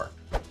Wonka bar.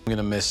 I'm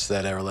gonna miss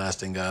that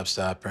everlasting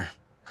Gobstopper.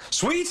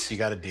 Sweet! You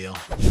got a deal.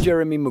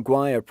 Jeremy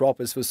Maguire prop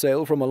is for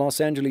sale from a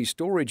Los Angeles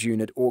storage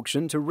unit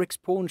auction to Rick's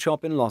pawn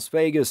shop in Las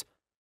Vegas.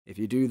 If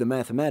you do the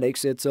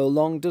mathematics, it's a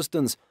long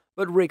distance,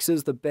 but Rick's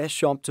is the best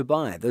shop to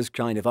buy this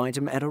kind of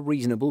item at a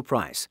reasonable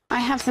price. I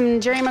have some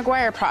Jerry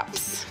Maguire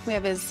props. We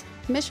have his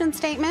mission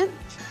statement.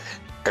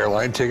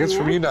 Airline tickets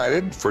from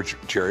United for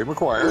Jerry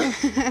Maguire.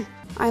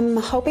 I'm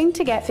hoping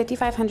to get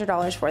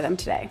 $5,500 for them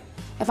today.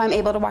 If I'm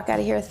able to walk out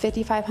of here with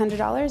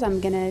 $5,500, I'm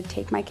gonna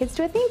take my kids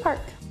to a theme park.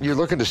 You're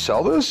looking to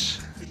sell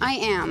this? I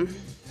am.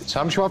 So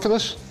how much you want for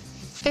this?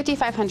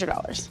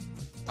 $5,500.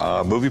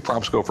 Movie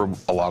props go for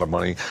a lot of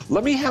money.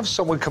 Let me have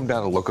someone come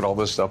down and look at all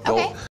this stuff.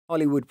 Okay.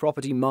 Hollywood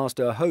property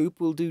master Hope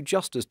will do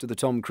justice to the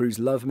Tom Cruise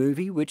love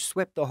movie, which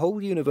swept the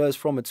whole universe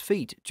from its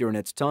feet during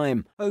its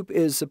time. Hope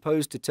is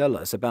supposed to tell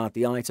us about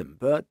the item,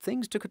 but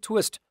things took a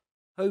twist.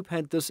 Hope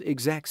had this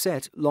exact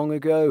set long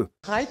ago.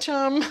 Hi,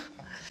 Chum.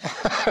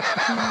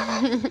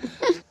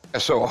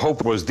 So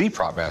Hope was the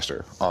prop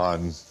master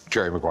on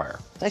Jerry Maguire.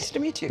 Nice to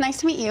meet you. Nice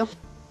to meet you.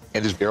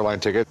 And his airline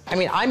ticket? I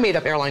mean, I made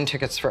up airline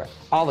tickets for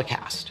all the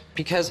cast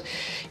because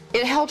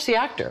it helps the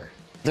actor.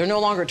 They're no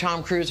longer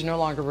Tom Cruise, they're no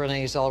longer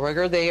Renee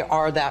Zellweger. They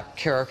are that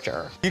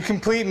character. You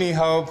complete me,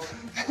 Hope.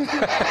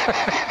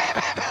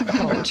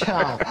 Oh,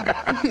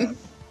 Chum.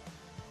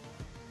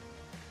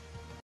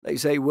 They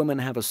say women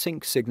have a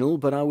sync signal,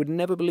 but I would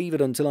never believe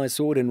it until I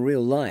saw it in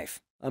real life.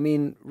 I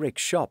mean,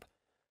 Rick's shop.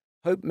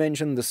 Hope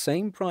mentioned the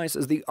same price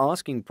as the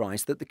asking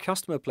price that the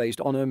customer placed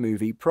on her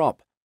movie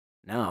prop.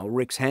 Now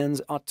Rick's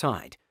hands are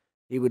tied.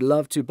 He would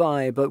love to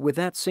buy, but with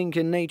that sync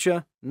in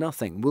nature,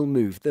 nothing will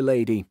move the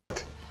lady.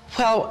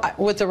 Well,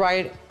 with the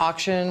right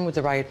auction, with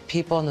the right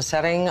people in the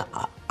setting,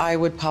 I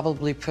would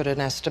probably put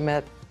an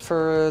estimate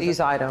for these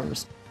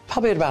items,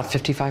 probably at about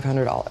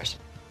 $5,500.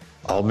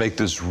 I'll make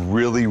this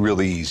really,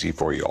 really easy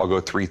for you. I'll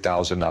go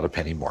 $3,000, not a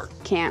penny more.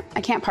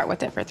 I can't part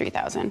with it for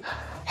 $3,000.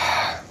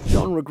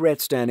 John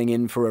regrets standing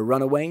in for a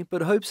runaway,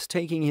 but hopes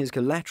taking his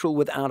collateral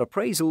without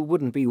appraisal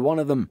wouldn't be one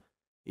of them.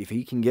 If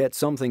he can get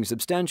something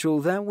substantial,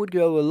 that would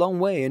go a long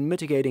way in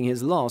mitigating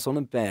his loss on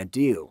a bad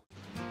deal.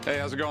 Hey,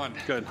 how's it going?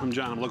 Good. I'm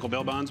John. I'm a local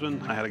bail bondsman.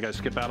 I had a guy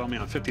skip out on me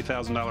on a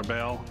 $50,000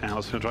 bail, and I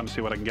was trying to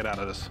see what I can get out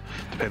of this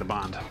to pay the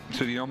bond. So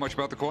do you know much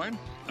about the coin?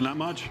 Not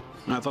much.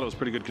 I thought it was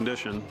pretty good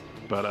condition,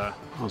 but I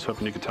was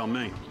hoping you could tell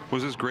me.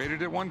 Was this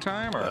graded at one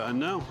time, or?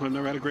 No, I've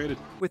never had it graded.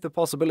 With the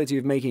possibility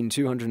of making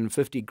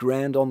 250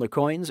 grand on the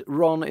coins,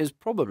 Ron is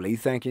probably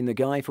thanking the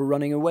guy for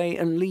running away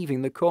and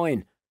leaving the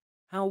coin.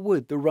 How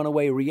would the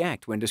runaway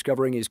react when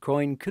discovering his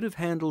coin could have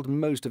handled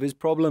most of his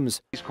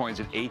problems? These coins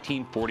in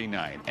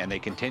 1849, and they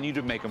continued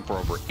to make them for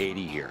over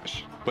 80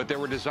 years. But there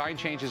were design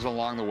changes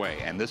along the way,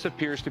 and this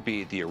appears to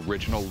be the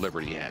original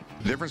Liberty head.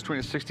 The difference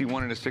between a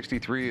 61 and a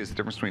 63 is the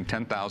difference between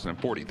 10,000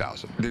 and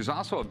 40,000. There's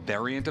also a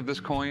variant of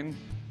this coin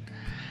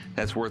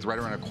that's worth right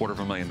around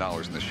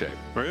 $250,000 in this shape.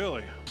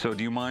 Really? So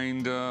do you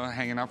mind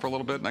hanging out for a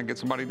little bit and I can get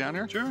somebody down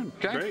here? Sure.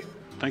 Okay. Great.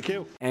 Thank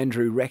you.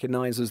 Andrew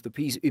recognizes the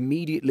piece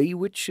immediately,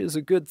 which is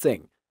a good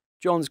thing.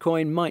 John's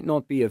coin might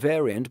not be a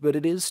variant, but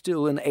it is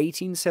still an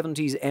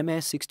 1870s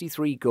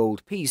MS63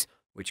 gold piece,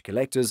 which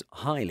collectors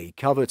highly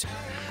covet.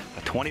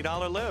 A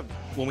 $20 lib.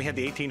 When we had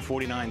the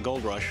 1849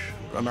 gold rush,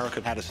 America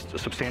had a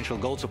substantial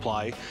gold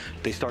supply.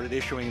 They started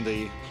issuing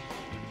the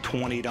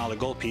 $20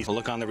 gold piece.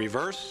 Look on the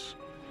reverse,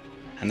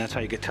 and that's how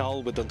you could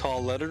tell with the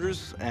tall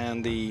letters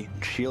and the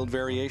shield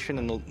variation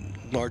and the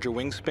larger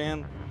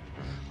wingspan.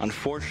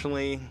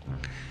 Unfortunately,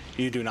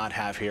 you do not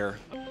have here.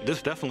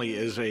 This definitely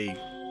is a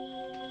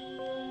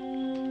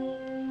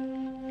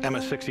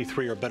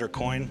MS63 or better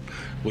coin,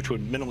 which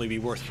would minimally be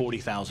worth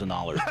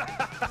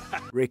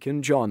 $40,000. Rick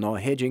and John are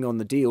hedging on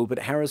the deal, but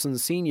Harrison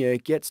Sr.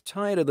 gets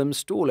tired of them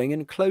stalling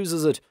and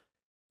closes it.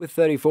 With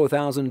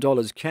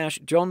 $34,000 cash,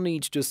 John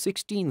needs just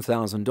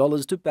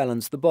 $16,000 to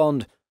balance the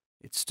bond.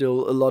 It's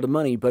still a lot of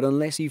money, but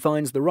unless he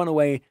finds the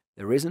runaway,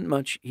 there isn't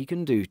much he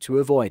can do to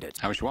avoid it.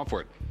 How much you want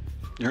for it?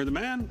 You heard the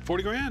man.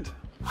 40 grand.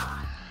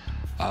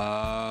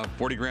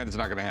 40 grand is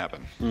not going to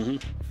happen. Mm-hmm.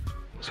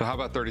 So how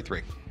about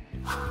 33?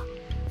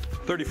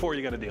 34,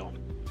 you got a deal.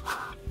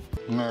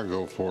 I'll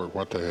go for it.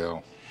 What the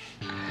hell?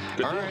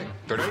 Good All deal. right,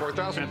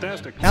 34,000.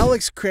 Fantastic.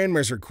 Alex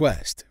Cranmer's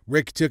request,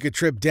 Rick took a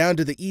trip down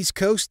to the East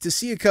Coast to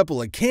see a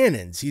couple of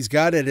cannons he's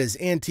got at his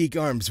antique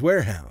arms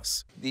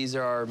warehouse. These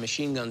are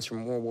machine guns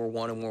from World War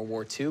I and World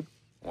War II.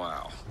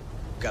 Wow.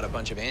 Got a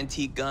bunch of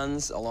antique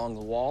guns along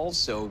the walls,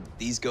 so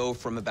these go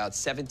from about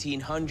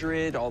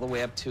 1700 all the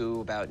way up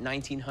to about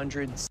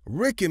 1900s.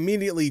 Rick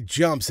immediately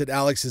jumps at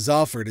Alex's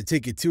offer to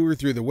take a tour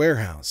through the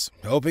warehouse,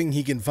 hoping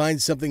he can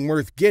find something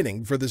worth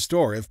getting for the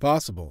store if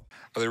possible.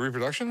 Are they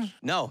reproductions?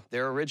 No,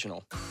 they're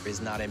original.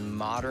 There's not a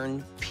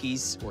modern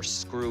piece or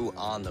screw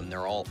on them.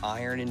 They're all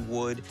iron and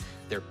wood.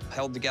 They're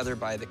held together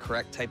by the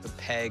correct type of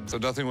pegs. So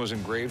nothing was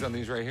engraved on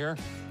these right here?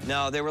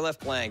 No, they were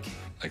left blank.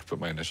 I could put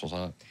my initials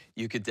on it.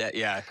 You could,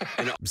 yeah.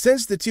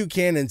 Since the two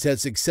cannons had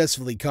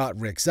successfully caught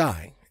Rick's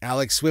eye,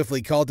 Alex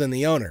swiftly called in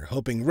the owner,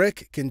 hoping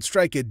Rick can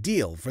strike a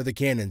deal for the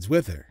cannons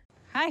with her.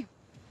 Hi.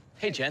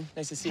 Hey, Jen.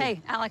 Nice to see you.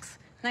 Hey, Alex.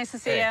 Nice to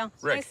see Hey, you.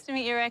 Rick. Nice to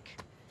meet you,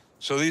 Rick.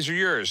 So these are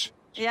yours?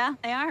 Yeah,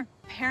 they are.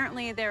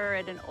 Apparently, they were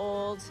at an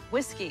old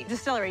whiskey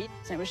distillery,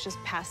 and it was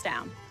just passed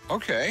down.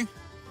 Okay.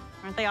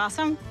 Aren't they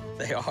awesome?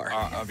 They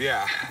are.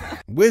 Yeah.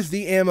 With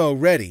the ammo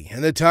ready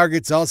and the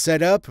targets all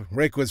set up,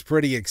 Rick was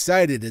pretty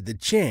excited at the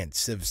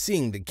chance of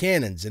seeing the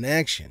cannons in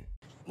action.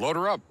 Load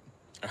her up.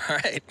 All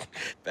right.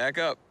 Back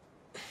up.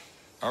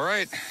 All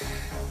right.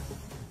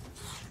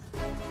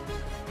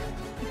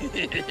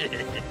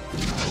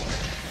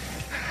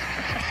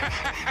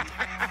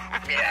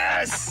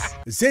 Yes!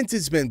 Since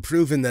it's been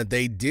proven that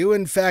they do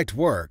in fact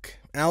work,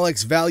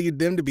 Alex valued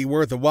them to be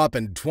worth a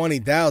whopping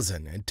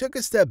 $20,000 and took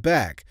a step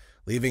back,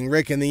 leaving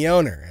Rick and the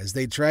owner as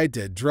they tried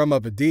to drum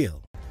up a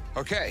deal.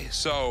 Okay,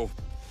 so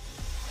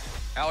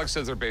Alex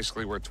says they're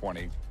basically worth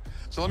 20.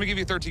 So let me give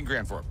you 13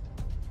 grand for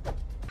them.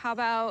 How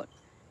about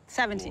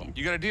 17?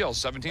 You got a deal,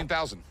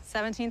 17,000.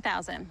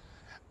 17,000.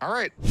 All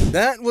right.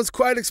 That was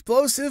quite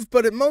explosive,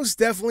 but it most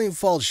definitely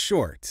falls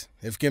short.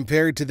 If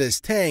compared to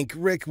this tank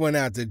Rick went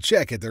out to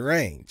check at the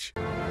range.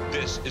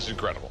 This is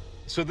incredible.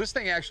 So this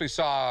thing actually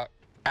saw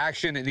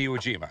action in Iwo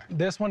Jima.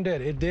 This one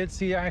did. It did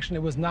see action.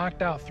 It was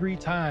knocked out 3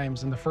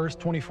 times in the first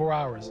 24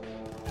 hours.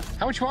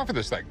 How much you want for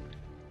this thing?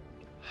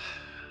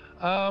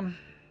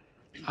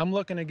 I'm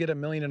looking to get $1.5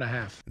 million.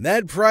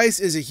 That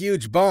price is a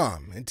huge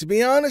bomb, and to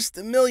be honest,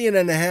 $1.5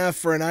 million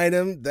for an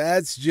item,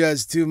 that's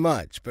just too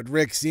much, but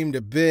Rick seemed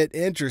a bit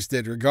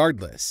interested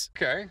regardless.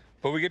 Okay,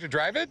 but we get to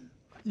drive it?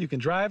 You can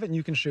drive it and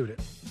you can shoot it.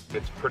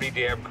 It's pretty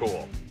damn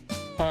cool.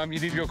 You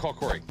need to go call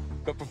Corey.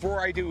 But before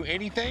I do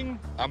anything,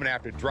 I'm gonna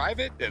have to drive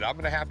it and I'm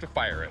gonna have to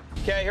fire it.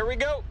 Okay, here we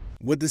go.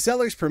 With the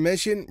seller's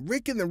permission,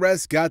 Rick and the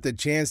rest got the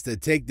chance to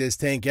take this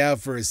tank out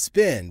for a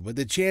spin, with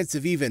the chance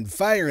of even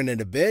firing it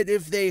a bit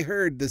if they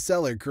heard the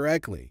seller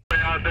correctly.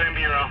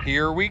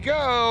 Here we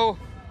go.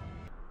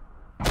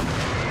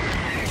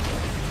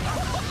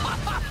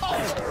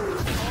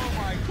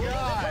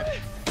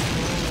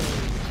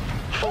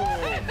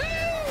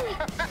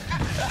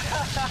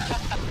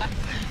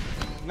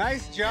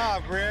 Nice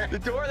job, Rick. The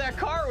door of that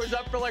car was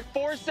up for like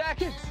 4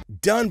 seconds.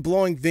 Done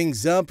blowing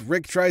things up,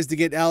 Rick tries to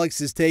get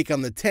Alex's take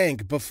on the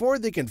tank before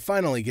they can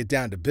finally get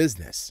down to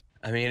business.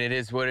 I mean, it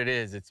is what it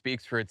is. It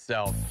speaks for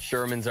itself.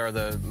 Shermans are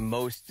the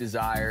most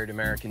desired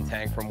American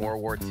tank from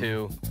World War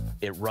II.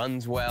 It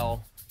runs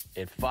well.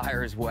 It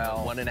fires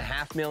well.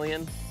 $1.5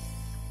 million.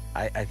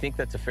 I think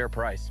that's a fair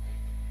price.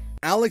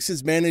 Alex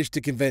has managed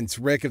to convince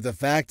Rick of the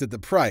fact that the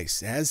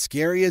price, as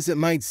scary as it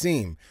might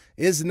seem,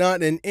 is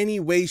not in any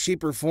way,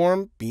 shape, or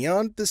form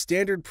beyond the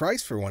standard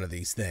price for one of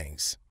these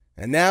things.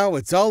 And now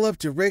it's all up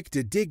to Rick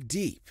to dig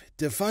deep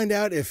to find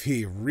out if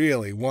he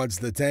really wants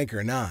the tank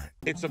or not.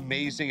 It's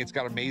amazing. It's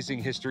got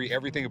amazing history.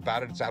 Everything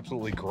about it's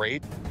absolutely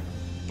great.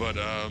 But,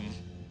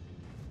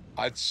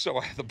 it's so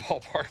out of the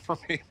ballpark for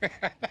me,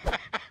 man.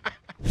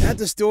 At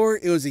the store,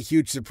 it was a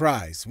huge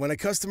surprise when a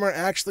customer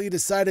actually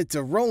decided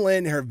to roll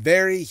in her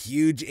very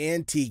huge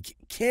antique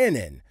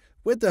Canon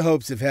with the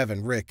hopes of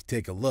having Rick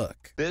take a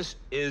look. This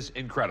is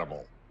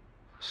incredible.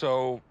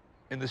 So,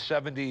 in the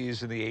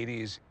 70s and the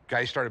 80s,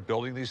 guys started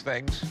building these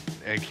things,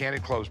 and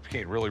Canon clubs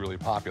became really, really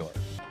popular.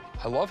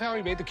 I love how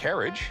he made the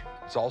carriage.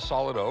 It's all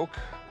solid oak.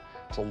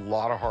 It's a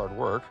lot of hard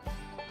work.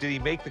 Did he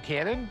make the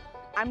Canon?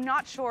 I'm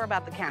not sure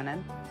about the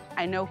Canon.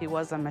 I know he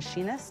was a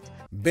machinist.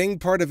 Being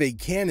part of a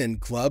Canon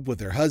club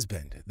with her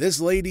husband, this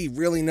lady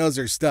really knows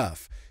her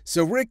stuff,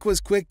 so Rick was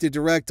quick to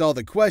direct all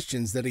the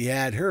questions that he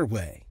had her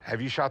way.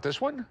 Have you shot this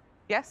one?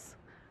 Yes,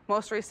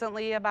 most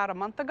recently about a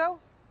month ago.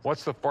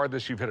 What's the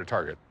farthest you've hit a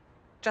target?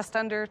 Just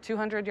under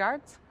 200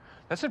 yards.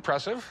 That's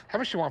impressive. How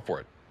much do you want for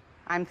it?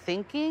 I'm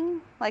thinking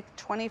like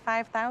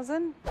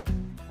 25,000.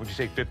 Would you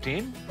say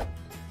 15?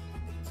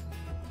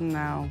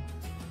 No,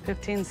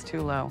 15's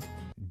too low.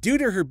 Due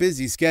to her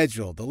busy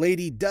schedule, the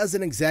lady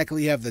doesn't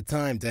exactly have the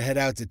time to head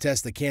out to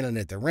test the Canon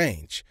at the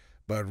range.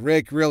 But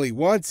Rick really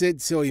wants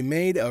it, so he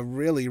made a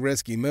really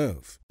risky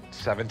move.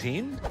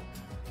 17?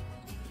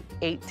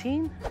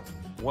 18?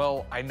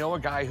 Well, I know a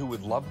guy who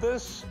would love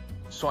this,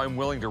 so I'm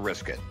willing to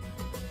risk it.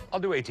 I'll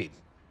do 18.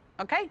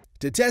 Okay.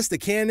 To test the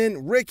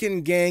Canon, Rick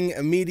and gang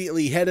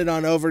immediately headed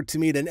on over to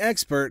meet an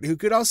expert who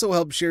could also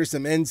help share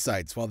some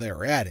insights while they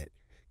were at it,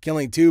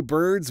 killing 2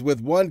 birds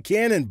with 1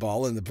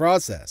 cannonball in the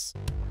process.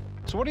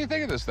 So what do you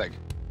think of this thing?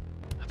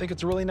 I think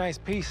it's a really nice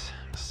piece.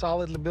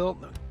 Solidly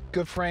built,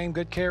 good frame,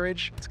 good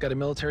carriage. It's got a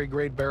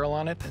military-grade barrel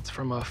on it. It's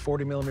from a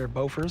 40mm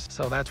Bofors,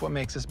 so that's what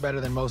makes this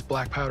better than most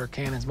black powder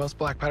cannons. Most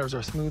black powders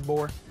are smooth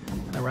bore,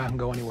 and the round can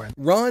go anywhere.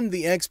 Ron,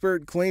 the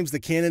expert, claims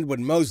the Canon would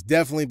most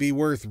definitely be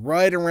worth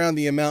right around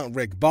the amount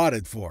Rick bought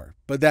it for,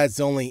 but that's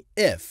only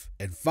if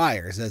it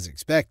fires as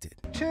expected.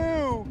 2,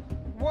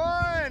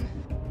 1.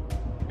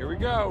 Here we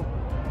go.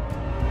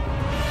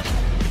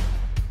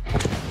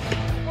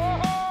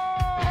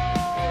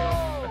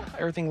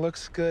 Everything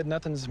looks good,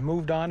 nothing's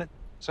moved on it.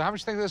 So how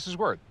much do you think this is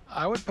worth?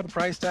 I would put a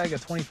price tag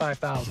of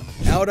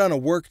 $25,000. Out on a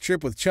work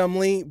trip with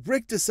Chumlee,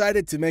 Rick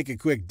decided to make a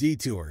quick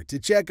detour to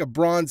check a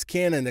bronze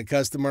Canon a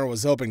customer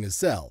was hoping to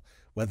sell,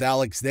 with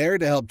Alex there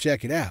to help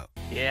check it out.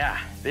 Yeah,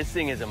 this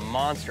thing is a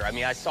monster. I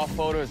mean, I saw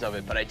photos of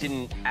it, but I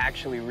didn't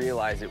actually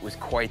realize it was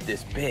quite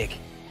this big.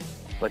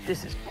 But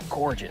this is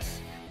gorgeous.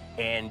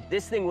 And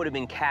this thing would have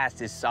been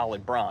cast as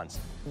solid bronze.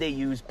 They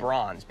used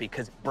bronze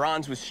because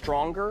bronze was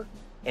stronger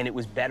and it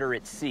was better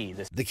at sea.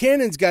 The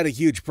Canon's got a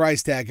huge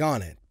price tag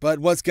on it, but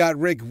what's got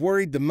Rick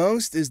worried the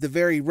most is the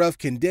very rough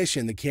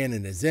condition the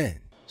Canon is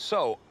in.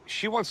 So,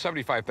 she wants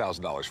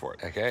 $75,000 for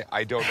it, okay?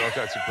 I don't know if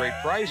that's a great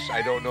price.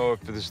 I don't know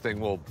if this thing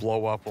will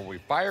blow up when we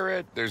fire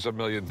it. There's a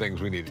million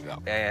things we need to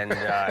know. And,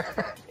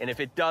 and if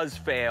it does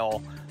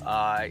fail,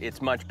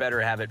 it's much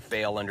better to have it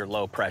fail under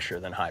low pressure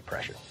than high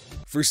pressure.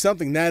 For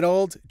something that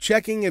old,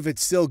 checking if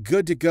it's still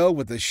good to go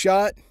with a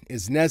shot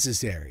is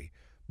necessary.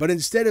 But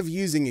instead of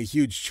using a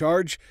huge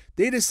charge,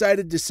 they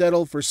decided to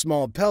settle for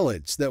small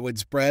pellets that would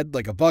spread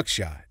like a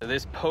buckshot. So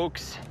this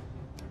pokes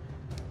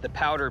the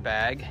powder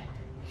bag.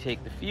 You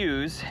take the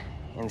fuse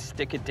and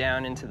stick it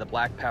down into the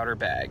black powder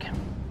bag.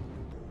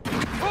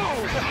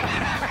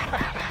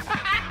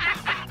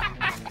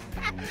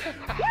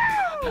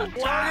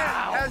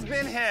 Wow! Has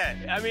been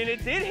hit. I mean,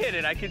 it did hit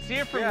it. I could see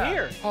it from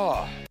here.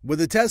 Oh. With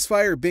the test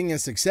fire being a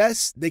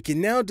success, they can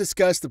now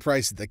discuss the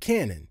price of the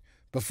Canon,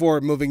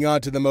 before moving on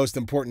to the most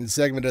important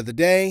segment of the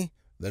day,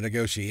 the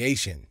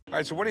negotiation. All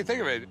right, so what do you think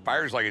of it? It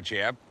fires like a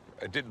champ.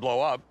 It didn't blow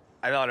up.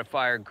 I thought it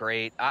fired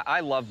great. I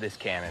love this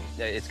cannon.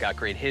 It's got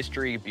great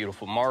history,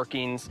 beautiful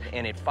markings,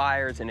 and it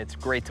fires, and it's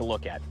great to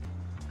look at.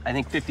 I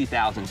think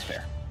 50,000 is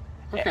fair.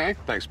 Okay.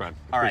 Thanks, man.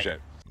 Appreciate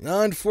it.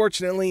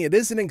 Unfortunately, it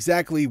isn't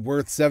exactly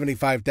worth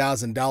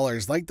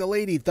 $75,000 like the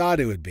lady thought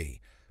it would be,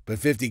 but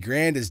 50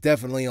 grand is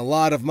definitely a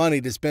lot of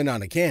money to spend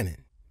on a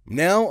Canon.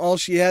 Now, all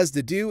she has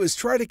to do is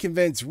try to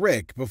convince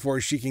Rick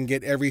before she can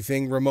get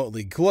everything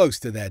remotely close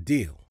to that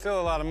deal. Still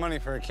a lot of money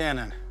for a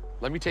Canon.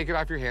 Let me take it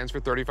off your hands for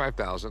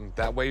 $35,000.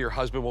 That way your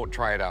husband won't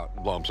try it out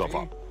and blow himself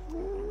up.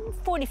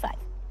 45.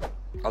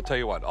 I'll tell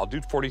you what, I'll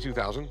do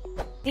 42,000.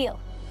 Deal.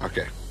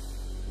 Okay.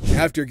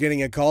 After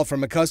getting a call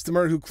from a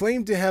customer who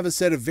claimed to have a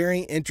set of very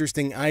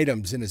interesting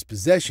items in his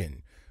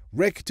possession,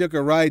 Rick took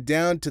a ride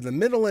down to the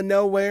middle of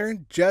nowhere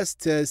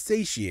just to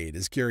satiate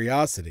his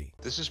curiosity.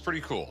 This is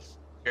pretty cool.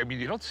 I mean,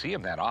 you don't see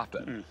them that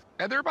often.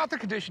 And they're about the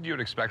condition you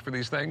would expect for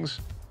these things.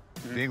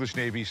 The English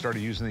Navy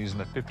started using these in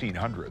the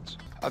 1500s.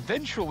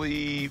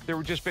 Eventually, they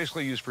were just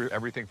basically used for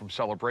everything from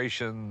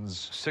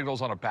celebrations,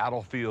 signals on a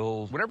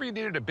battlefield. Whenever you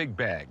needed a big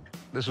bang,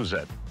 this was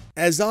it.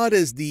 As odd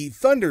as the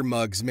thunder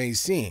mugs may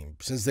seem,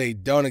 since they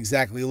don't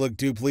exactly look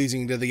too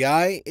pleasing to the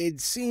eye, it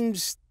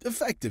seems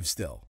effective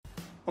still.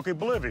 Okay,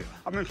 Bolivia.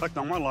 I've been collecting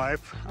all my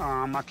life.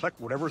 I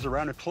collect whatever's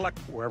around to collect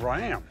wherever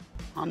I am.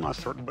 I'm not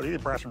certain, but either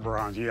brass or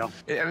bronze, yeah.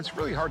 And it's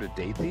really hard to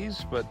date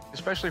these, but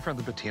especially from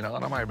the patina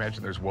on them, I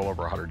imagine there's well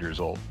over 100 years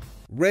old.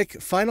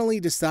 Rick finally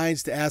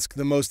decides to ask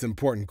the most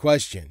important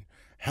question.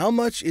 How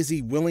much is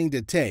he willing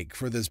to take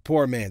for this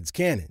poor man's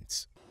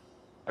cannons?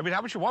 I mean,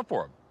 how much you want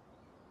for them?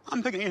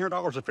 I'm thinking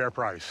 $800 a fair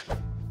price.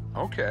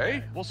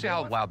 Okay, we'll see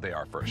how loud they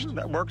are first.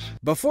 That works.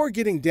 Before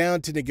getting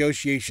down to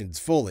negotiations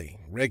fully,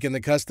 Rick and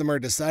the customer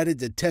decided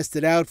to test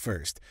it out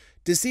first,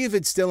 to see if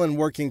it's still in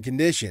working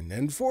condition,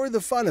 and for the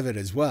fun of it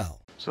as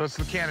well. So it's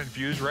the cannon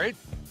fuse, right?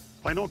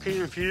 Plain old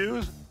cannon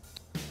fuse.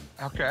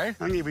 Okay.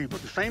 I'm going to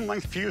put the same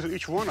length fuse in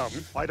each one of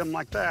them. Light them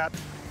like that.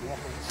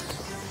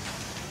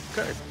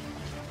 Okay.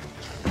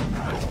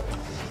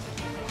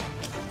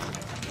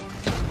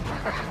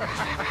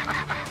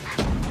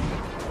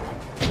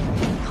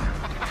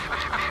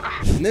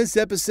 In this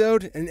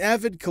episode, an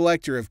avid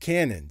collector of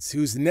cannons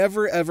who's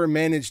never ever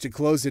managed to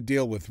close a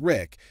deal with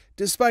Rick,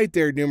 despite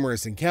their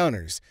numerous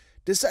encounters,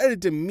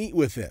 decided to meet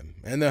with him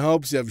in the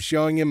hopes of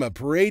showing him a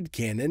parade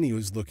cannon he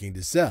was looking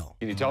to sell.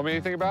 Can you tell me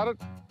anything about it?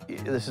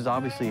 This is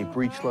obviously a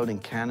breech-loading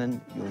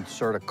cannon. You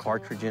insert a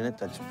cartridge in it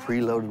that's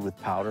preloaded with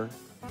powder,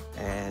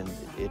 and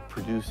it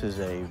produces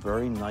a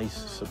very nice,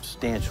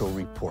 substantial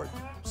report.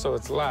 So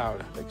it's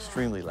loud.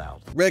 Extremely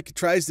loud. Rick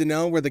tries to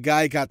know where the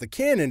guy got the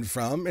cannon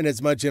from and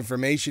as much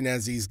information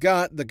as he's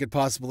got that could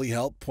possibly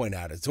help point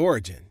out its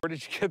origin. Where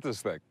did you get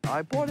this thing?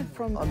 I bought it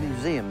from a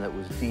museum that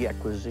was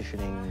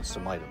de-acquisitioning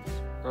some items.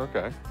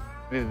 Okay.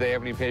 Did they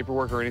have any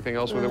paperwork or anything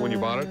else with it when you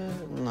bought it?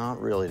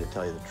 Not really, to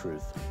tell you the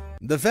truth.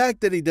 The fact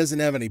that he doesn't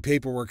have any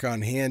paperwork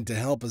on hand to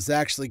help is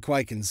actually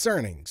quite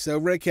concerning, so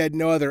Rick had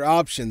no other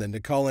option than to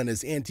call in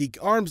his antique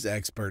arms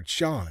expert,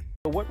 Sean.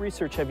 What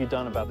research have you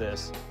done about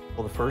this?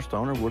 Well, the first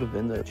owner would have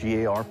been the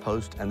GAR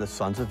Post and the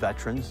Sons of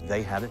Veterans.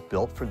 They had it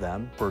built for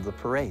them for the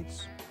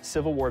parades.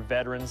 Civil War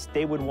veterans,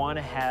 they would want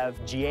to have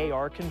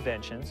GAR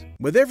conventions.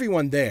 With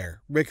everyone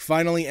there, Rick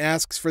finally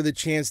asks for the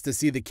chance to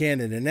see the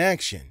cannon in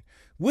action,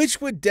 which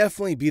would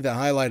definitely be the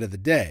highlight of the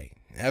day.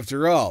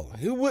 After all,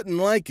 who wouldn't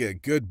like a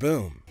good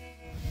boom?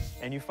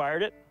 And you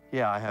fired it?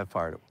 Yeah, I have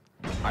fired it.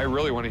 I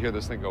really want to hear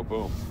this thing go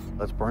boom.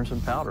 Let's burn some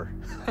powder.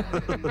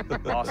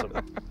 Awesome.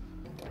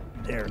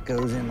 There it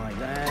goes in like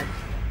that.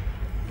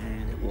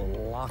 And it will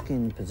lock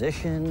in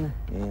position.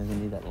 And you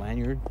need that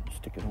lanyard.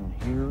 Stick it on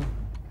here.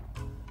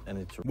 And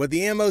it's... With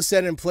the ammo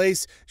set in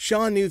place,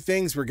 Sean knew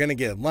things were going to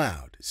get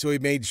loud, so he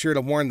made sure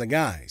to warn the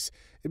guys.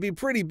 It'd be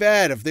pretty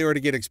bad if they were to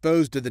get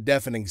exposed to the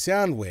deafening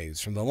sound waves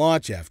from the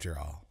launch after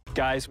all.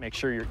 Guys, make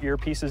sure your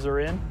earpieces are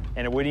in,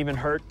 and it wouldn't even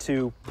hurt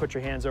to put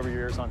your hands over your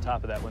ears on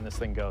top of that when this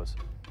thing goes.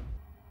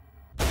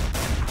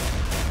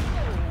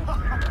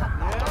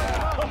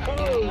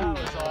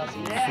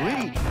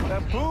 Sweet.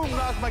 That boom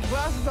knocked my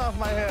glasses off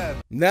my head.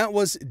 That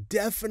was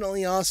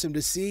definitely awesome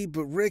to see,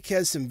 but Rick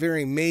has some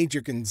very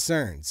major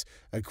concerns.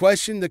 A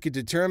question that could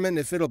determine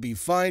if it'll be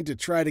fine to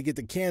try to get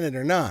the cannon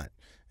or not.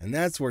 And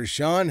that's where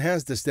Sean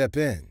has to step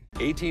in.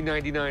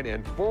 1899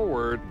 and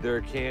forward,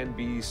 there can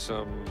be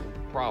some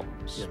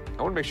problems. Yeah.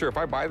 I want to make sure if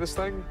I buy this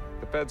thing,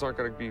 the feds aren't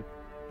going to be,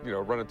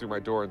 running through my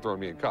door and throwing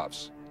me in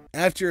cuffs.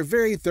 After a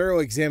very thorough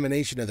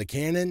examination of the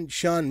cannon,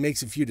 Sean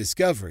makes a few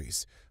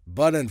discoveries.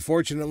 But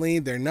unfortunately,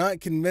 they're not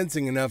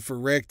convincing enough for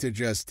Rick to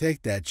just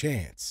take that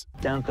chance.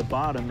 Down at the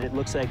bottom, it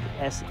looks like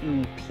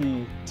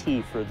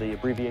SEPT for the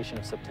abbreviation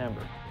of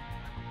September.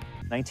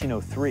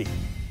 1903.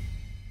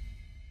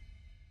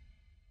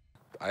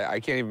 I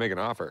can't even make an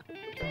offer.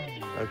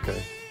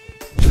 Okay.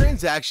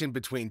 Transaction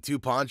between two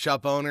pawn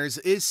shop owners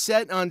is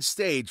set on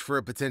stage for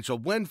a potential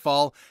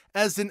windfall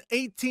as an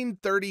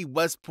 1830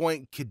 West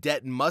Point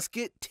cadet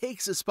musket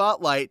takes a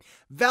spotlight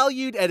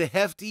valued at a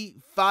hefty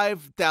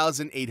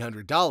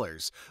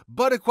 $5,800,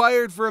 but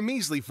acquired for a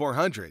measly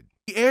 $400.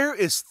 The air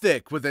is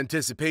thick with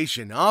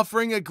anticipation,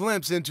 offering a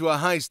glimpse into a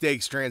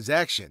high-stakes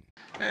transaction.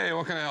 Hey,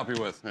 what can I help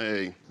you with?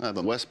 Hey, I have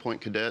a West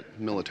Point cadet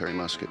military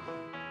musket.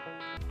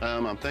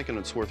 I'm thinking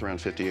it's worth around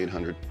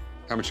 $5,800.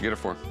 How much you get it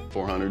for?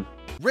 $400.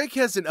 Rick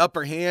has an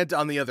upper hand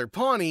on the other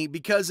pawnee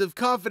because of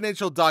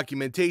confidential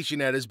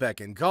documentation at his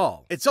beck and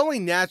call. It's only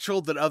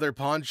natural that other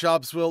pawn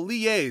shops will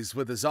liaise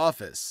with his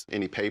office.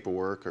 Any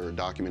paperwork or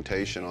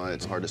documentation on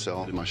it's hard to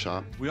sell in my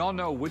shop. We all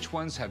know which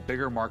ones have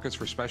bigger markets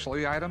for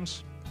specialty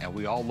items, and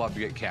we all love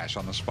to get cash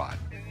on the spot.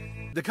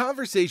 The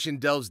conversation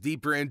delves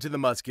deeper into the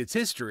musket's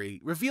history,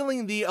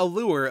 revealing the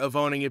allure of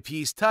owning a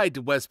piece tied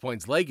to West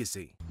Point's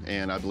legacy.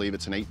 and I believe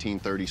it's an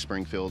 1830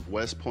 Springfield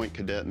West Point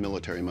Cadet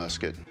military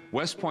musket.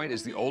 West Point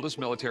is the oldest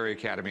military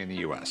academy in the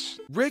U.S.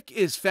 Rick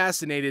is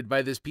fascinated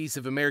by this piece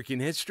of American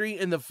history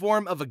in the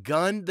form of a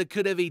gun that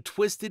could have a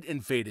twisted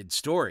and faded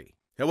story.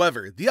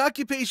 However, the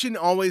occupation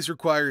always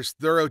requires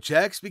thorough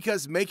checks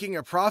because making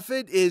a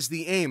profit is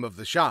the aim of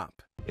the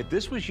shop. If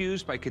this was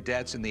used by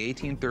cadets in the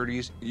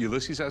 1830s,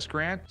 Ulysses S.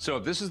 Grant, so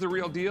if this is the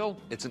real deal,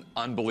 it's an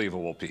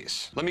unbelievable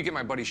piece. Let me get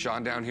my buddy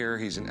Sean down here.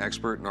 He's an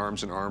expert in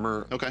arms and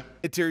armor. Okay.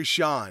 Enters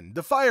Sean,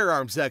 the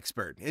firearms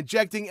expert,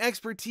 injecting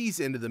expertise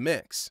into the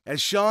mix.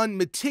 As Sean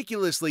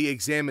meticulously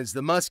examines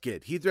the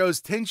musket, he throws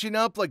tension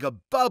up like a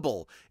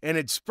bubble, and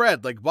it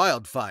spread like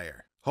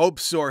wildfire.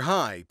 Hopes soar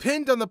high,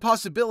 pinned on the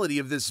possibility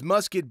of this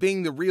musket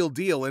being the real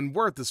deal and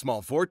worth a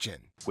small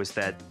fortune. Was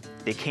that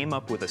they came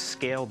up with a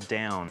scaled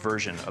down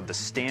version of the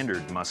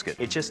standard musket.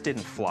 It just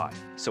didn't fly.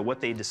 So what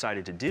they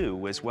decided to do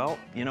was, well,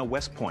 you know,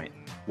 West Point,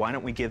 why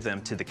don't we give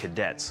them to the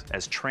cadets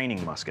as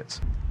training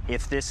muskets?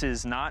 If this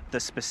is not, the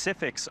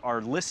specifics are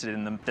listed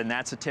in them, then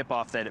that's a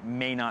tip-off that it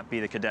may not be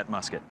the cadet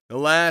musket.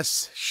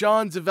 Alas,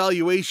 Sean's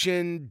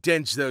evaluation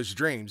dents those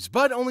dreams,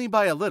 but only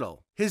by a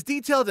little. His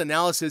detailed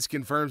analysis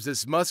confirms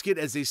this musket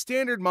as a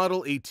standard model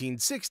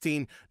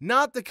 1816,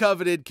 not the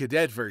coveted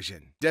cadet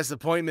version.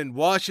 Disappointment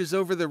washes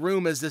over the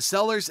room as the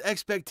seller's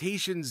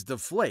expectations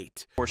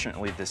deflate.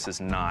 Fortunately, this is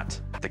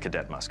not the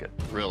cadet musket.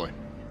 Really?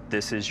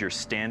 This is your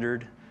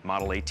standard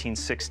model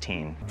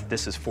 1816.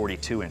 This is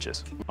 42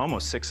 inches,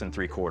 almost 6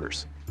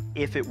 3/4.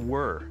 If it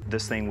were,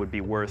 this thing would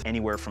be worth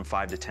anywhere from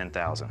 $5,000 to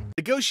 $10,000.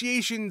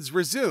 Negotiations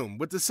resume,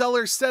 with the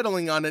seller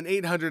settling on an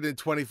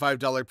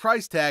 $825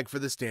 price tag for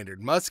the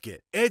standard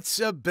musket. It's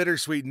a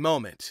bittersweet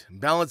moment,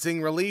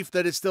 balancing relief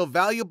that is still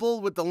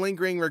valuable with the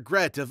lingering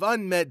regret of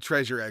unmet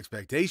treasure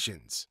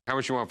expectations. How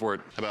much you want for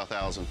it? About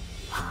 1,000.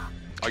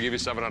 I'll give you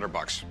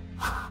 $700.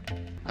 How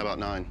about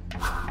 9?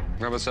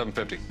 How about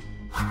 750?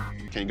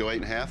 Can you go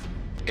 8 1/2?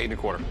 8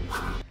 1/4.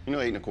 You know,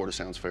 8 1/4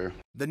 sounds fair.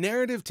 The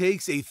narrative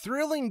takes a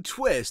thrilling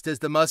twist as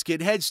the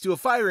musket heads to a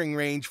firing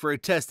range for a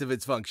test of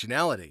its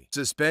functionality.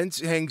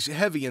 Suspense hangs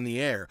heavy in the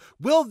air.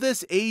 Will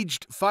this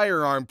aged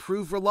firearm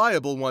prove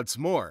reliable once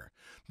more?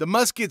 The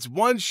musket's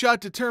one shot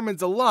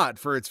determines a lot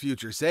for its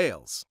future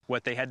sales.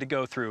 What they had to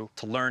go through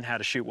to learn how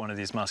to shoot one of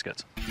these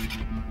muskets.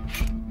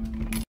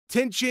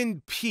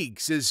 Tension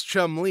peaks as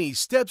Chumlee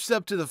steps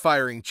up to the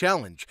firing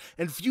challenge,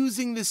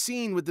 infusing the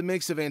scene with the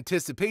mix of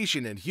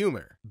anticipation and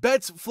humor.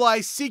 Bets fly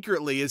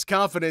secretly as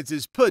confidence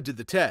is put to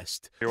the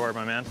test. Here you are,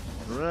 my man.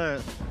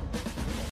 Right.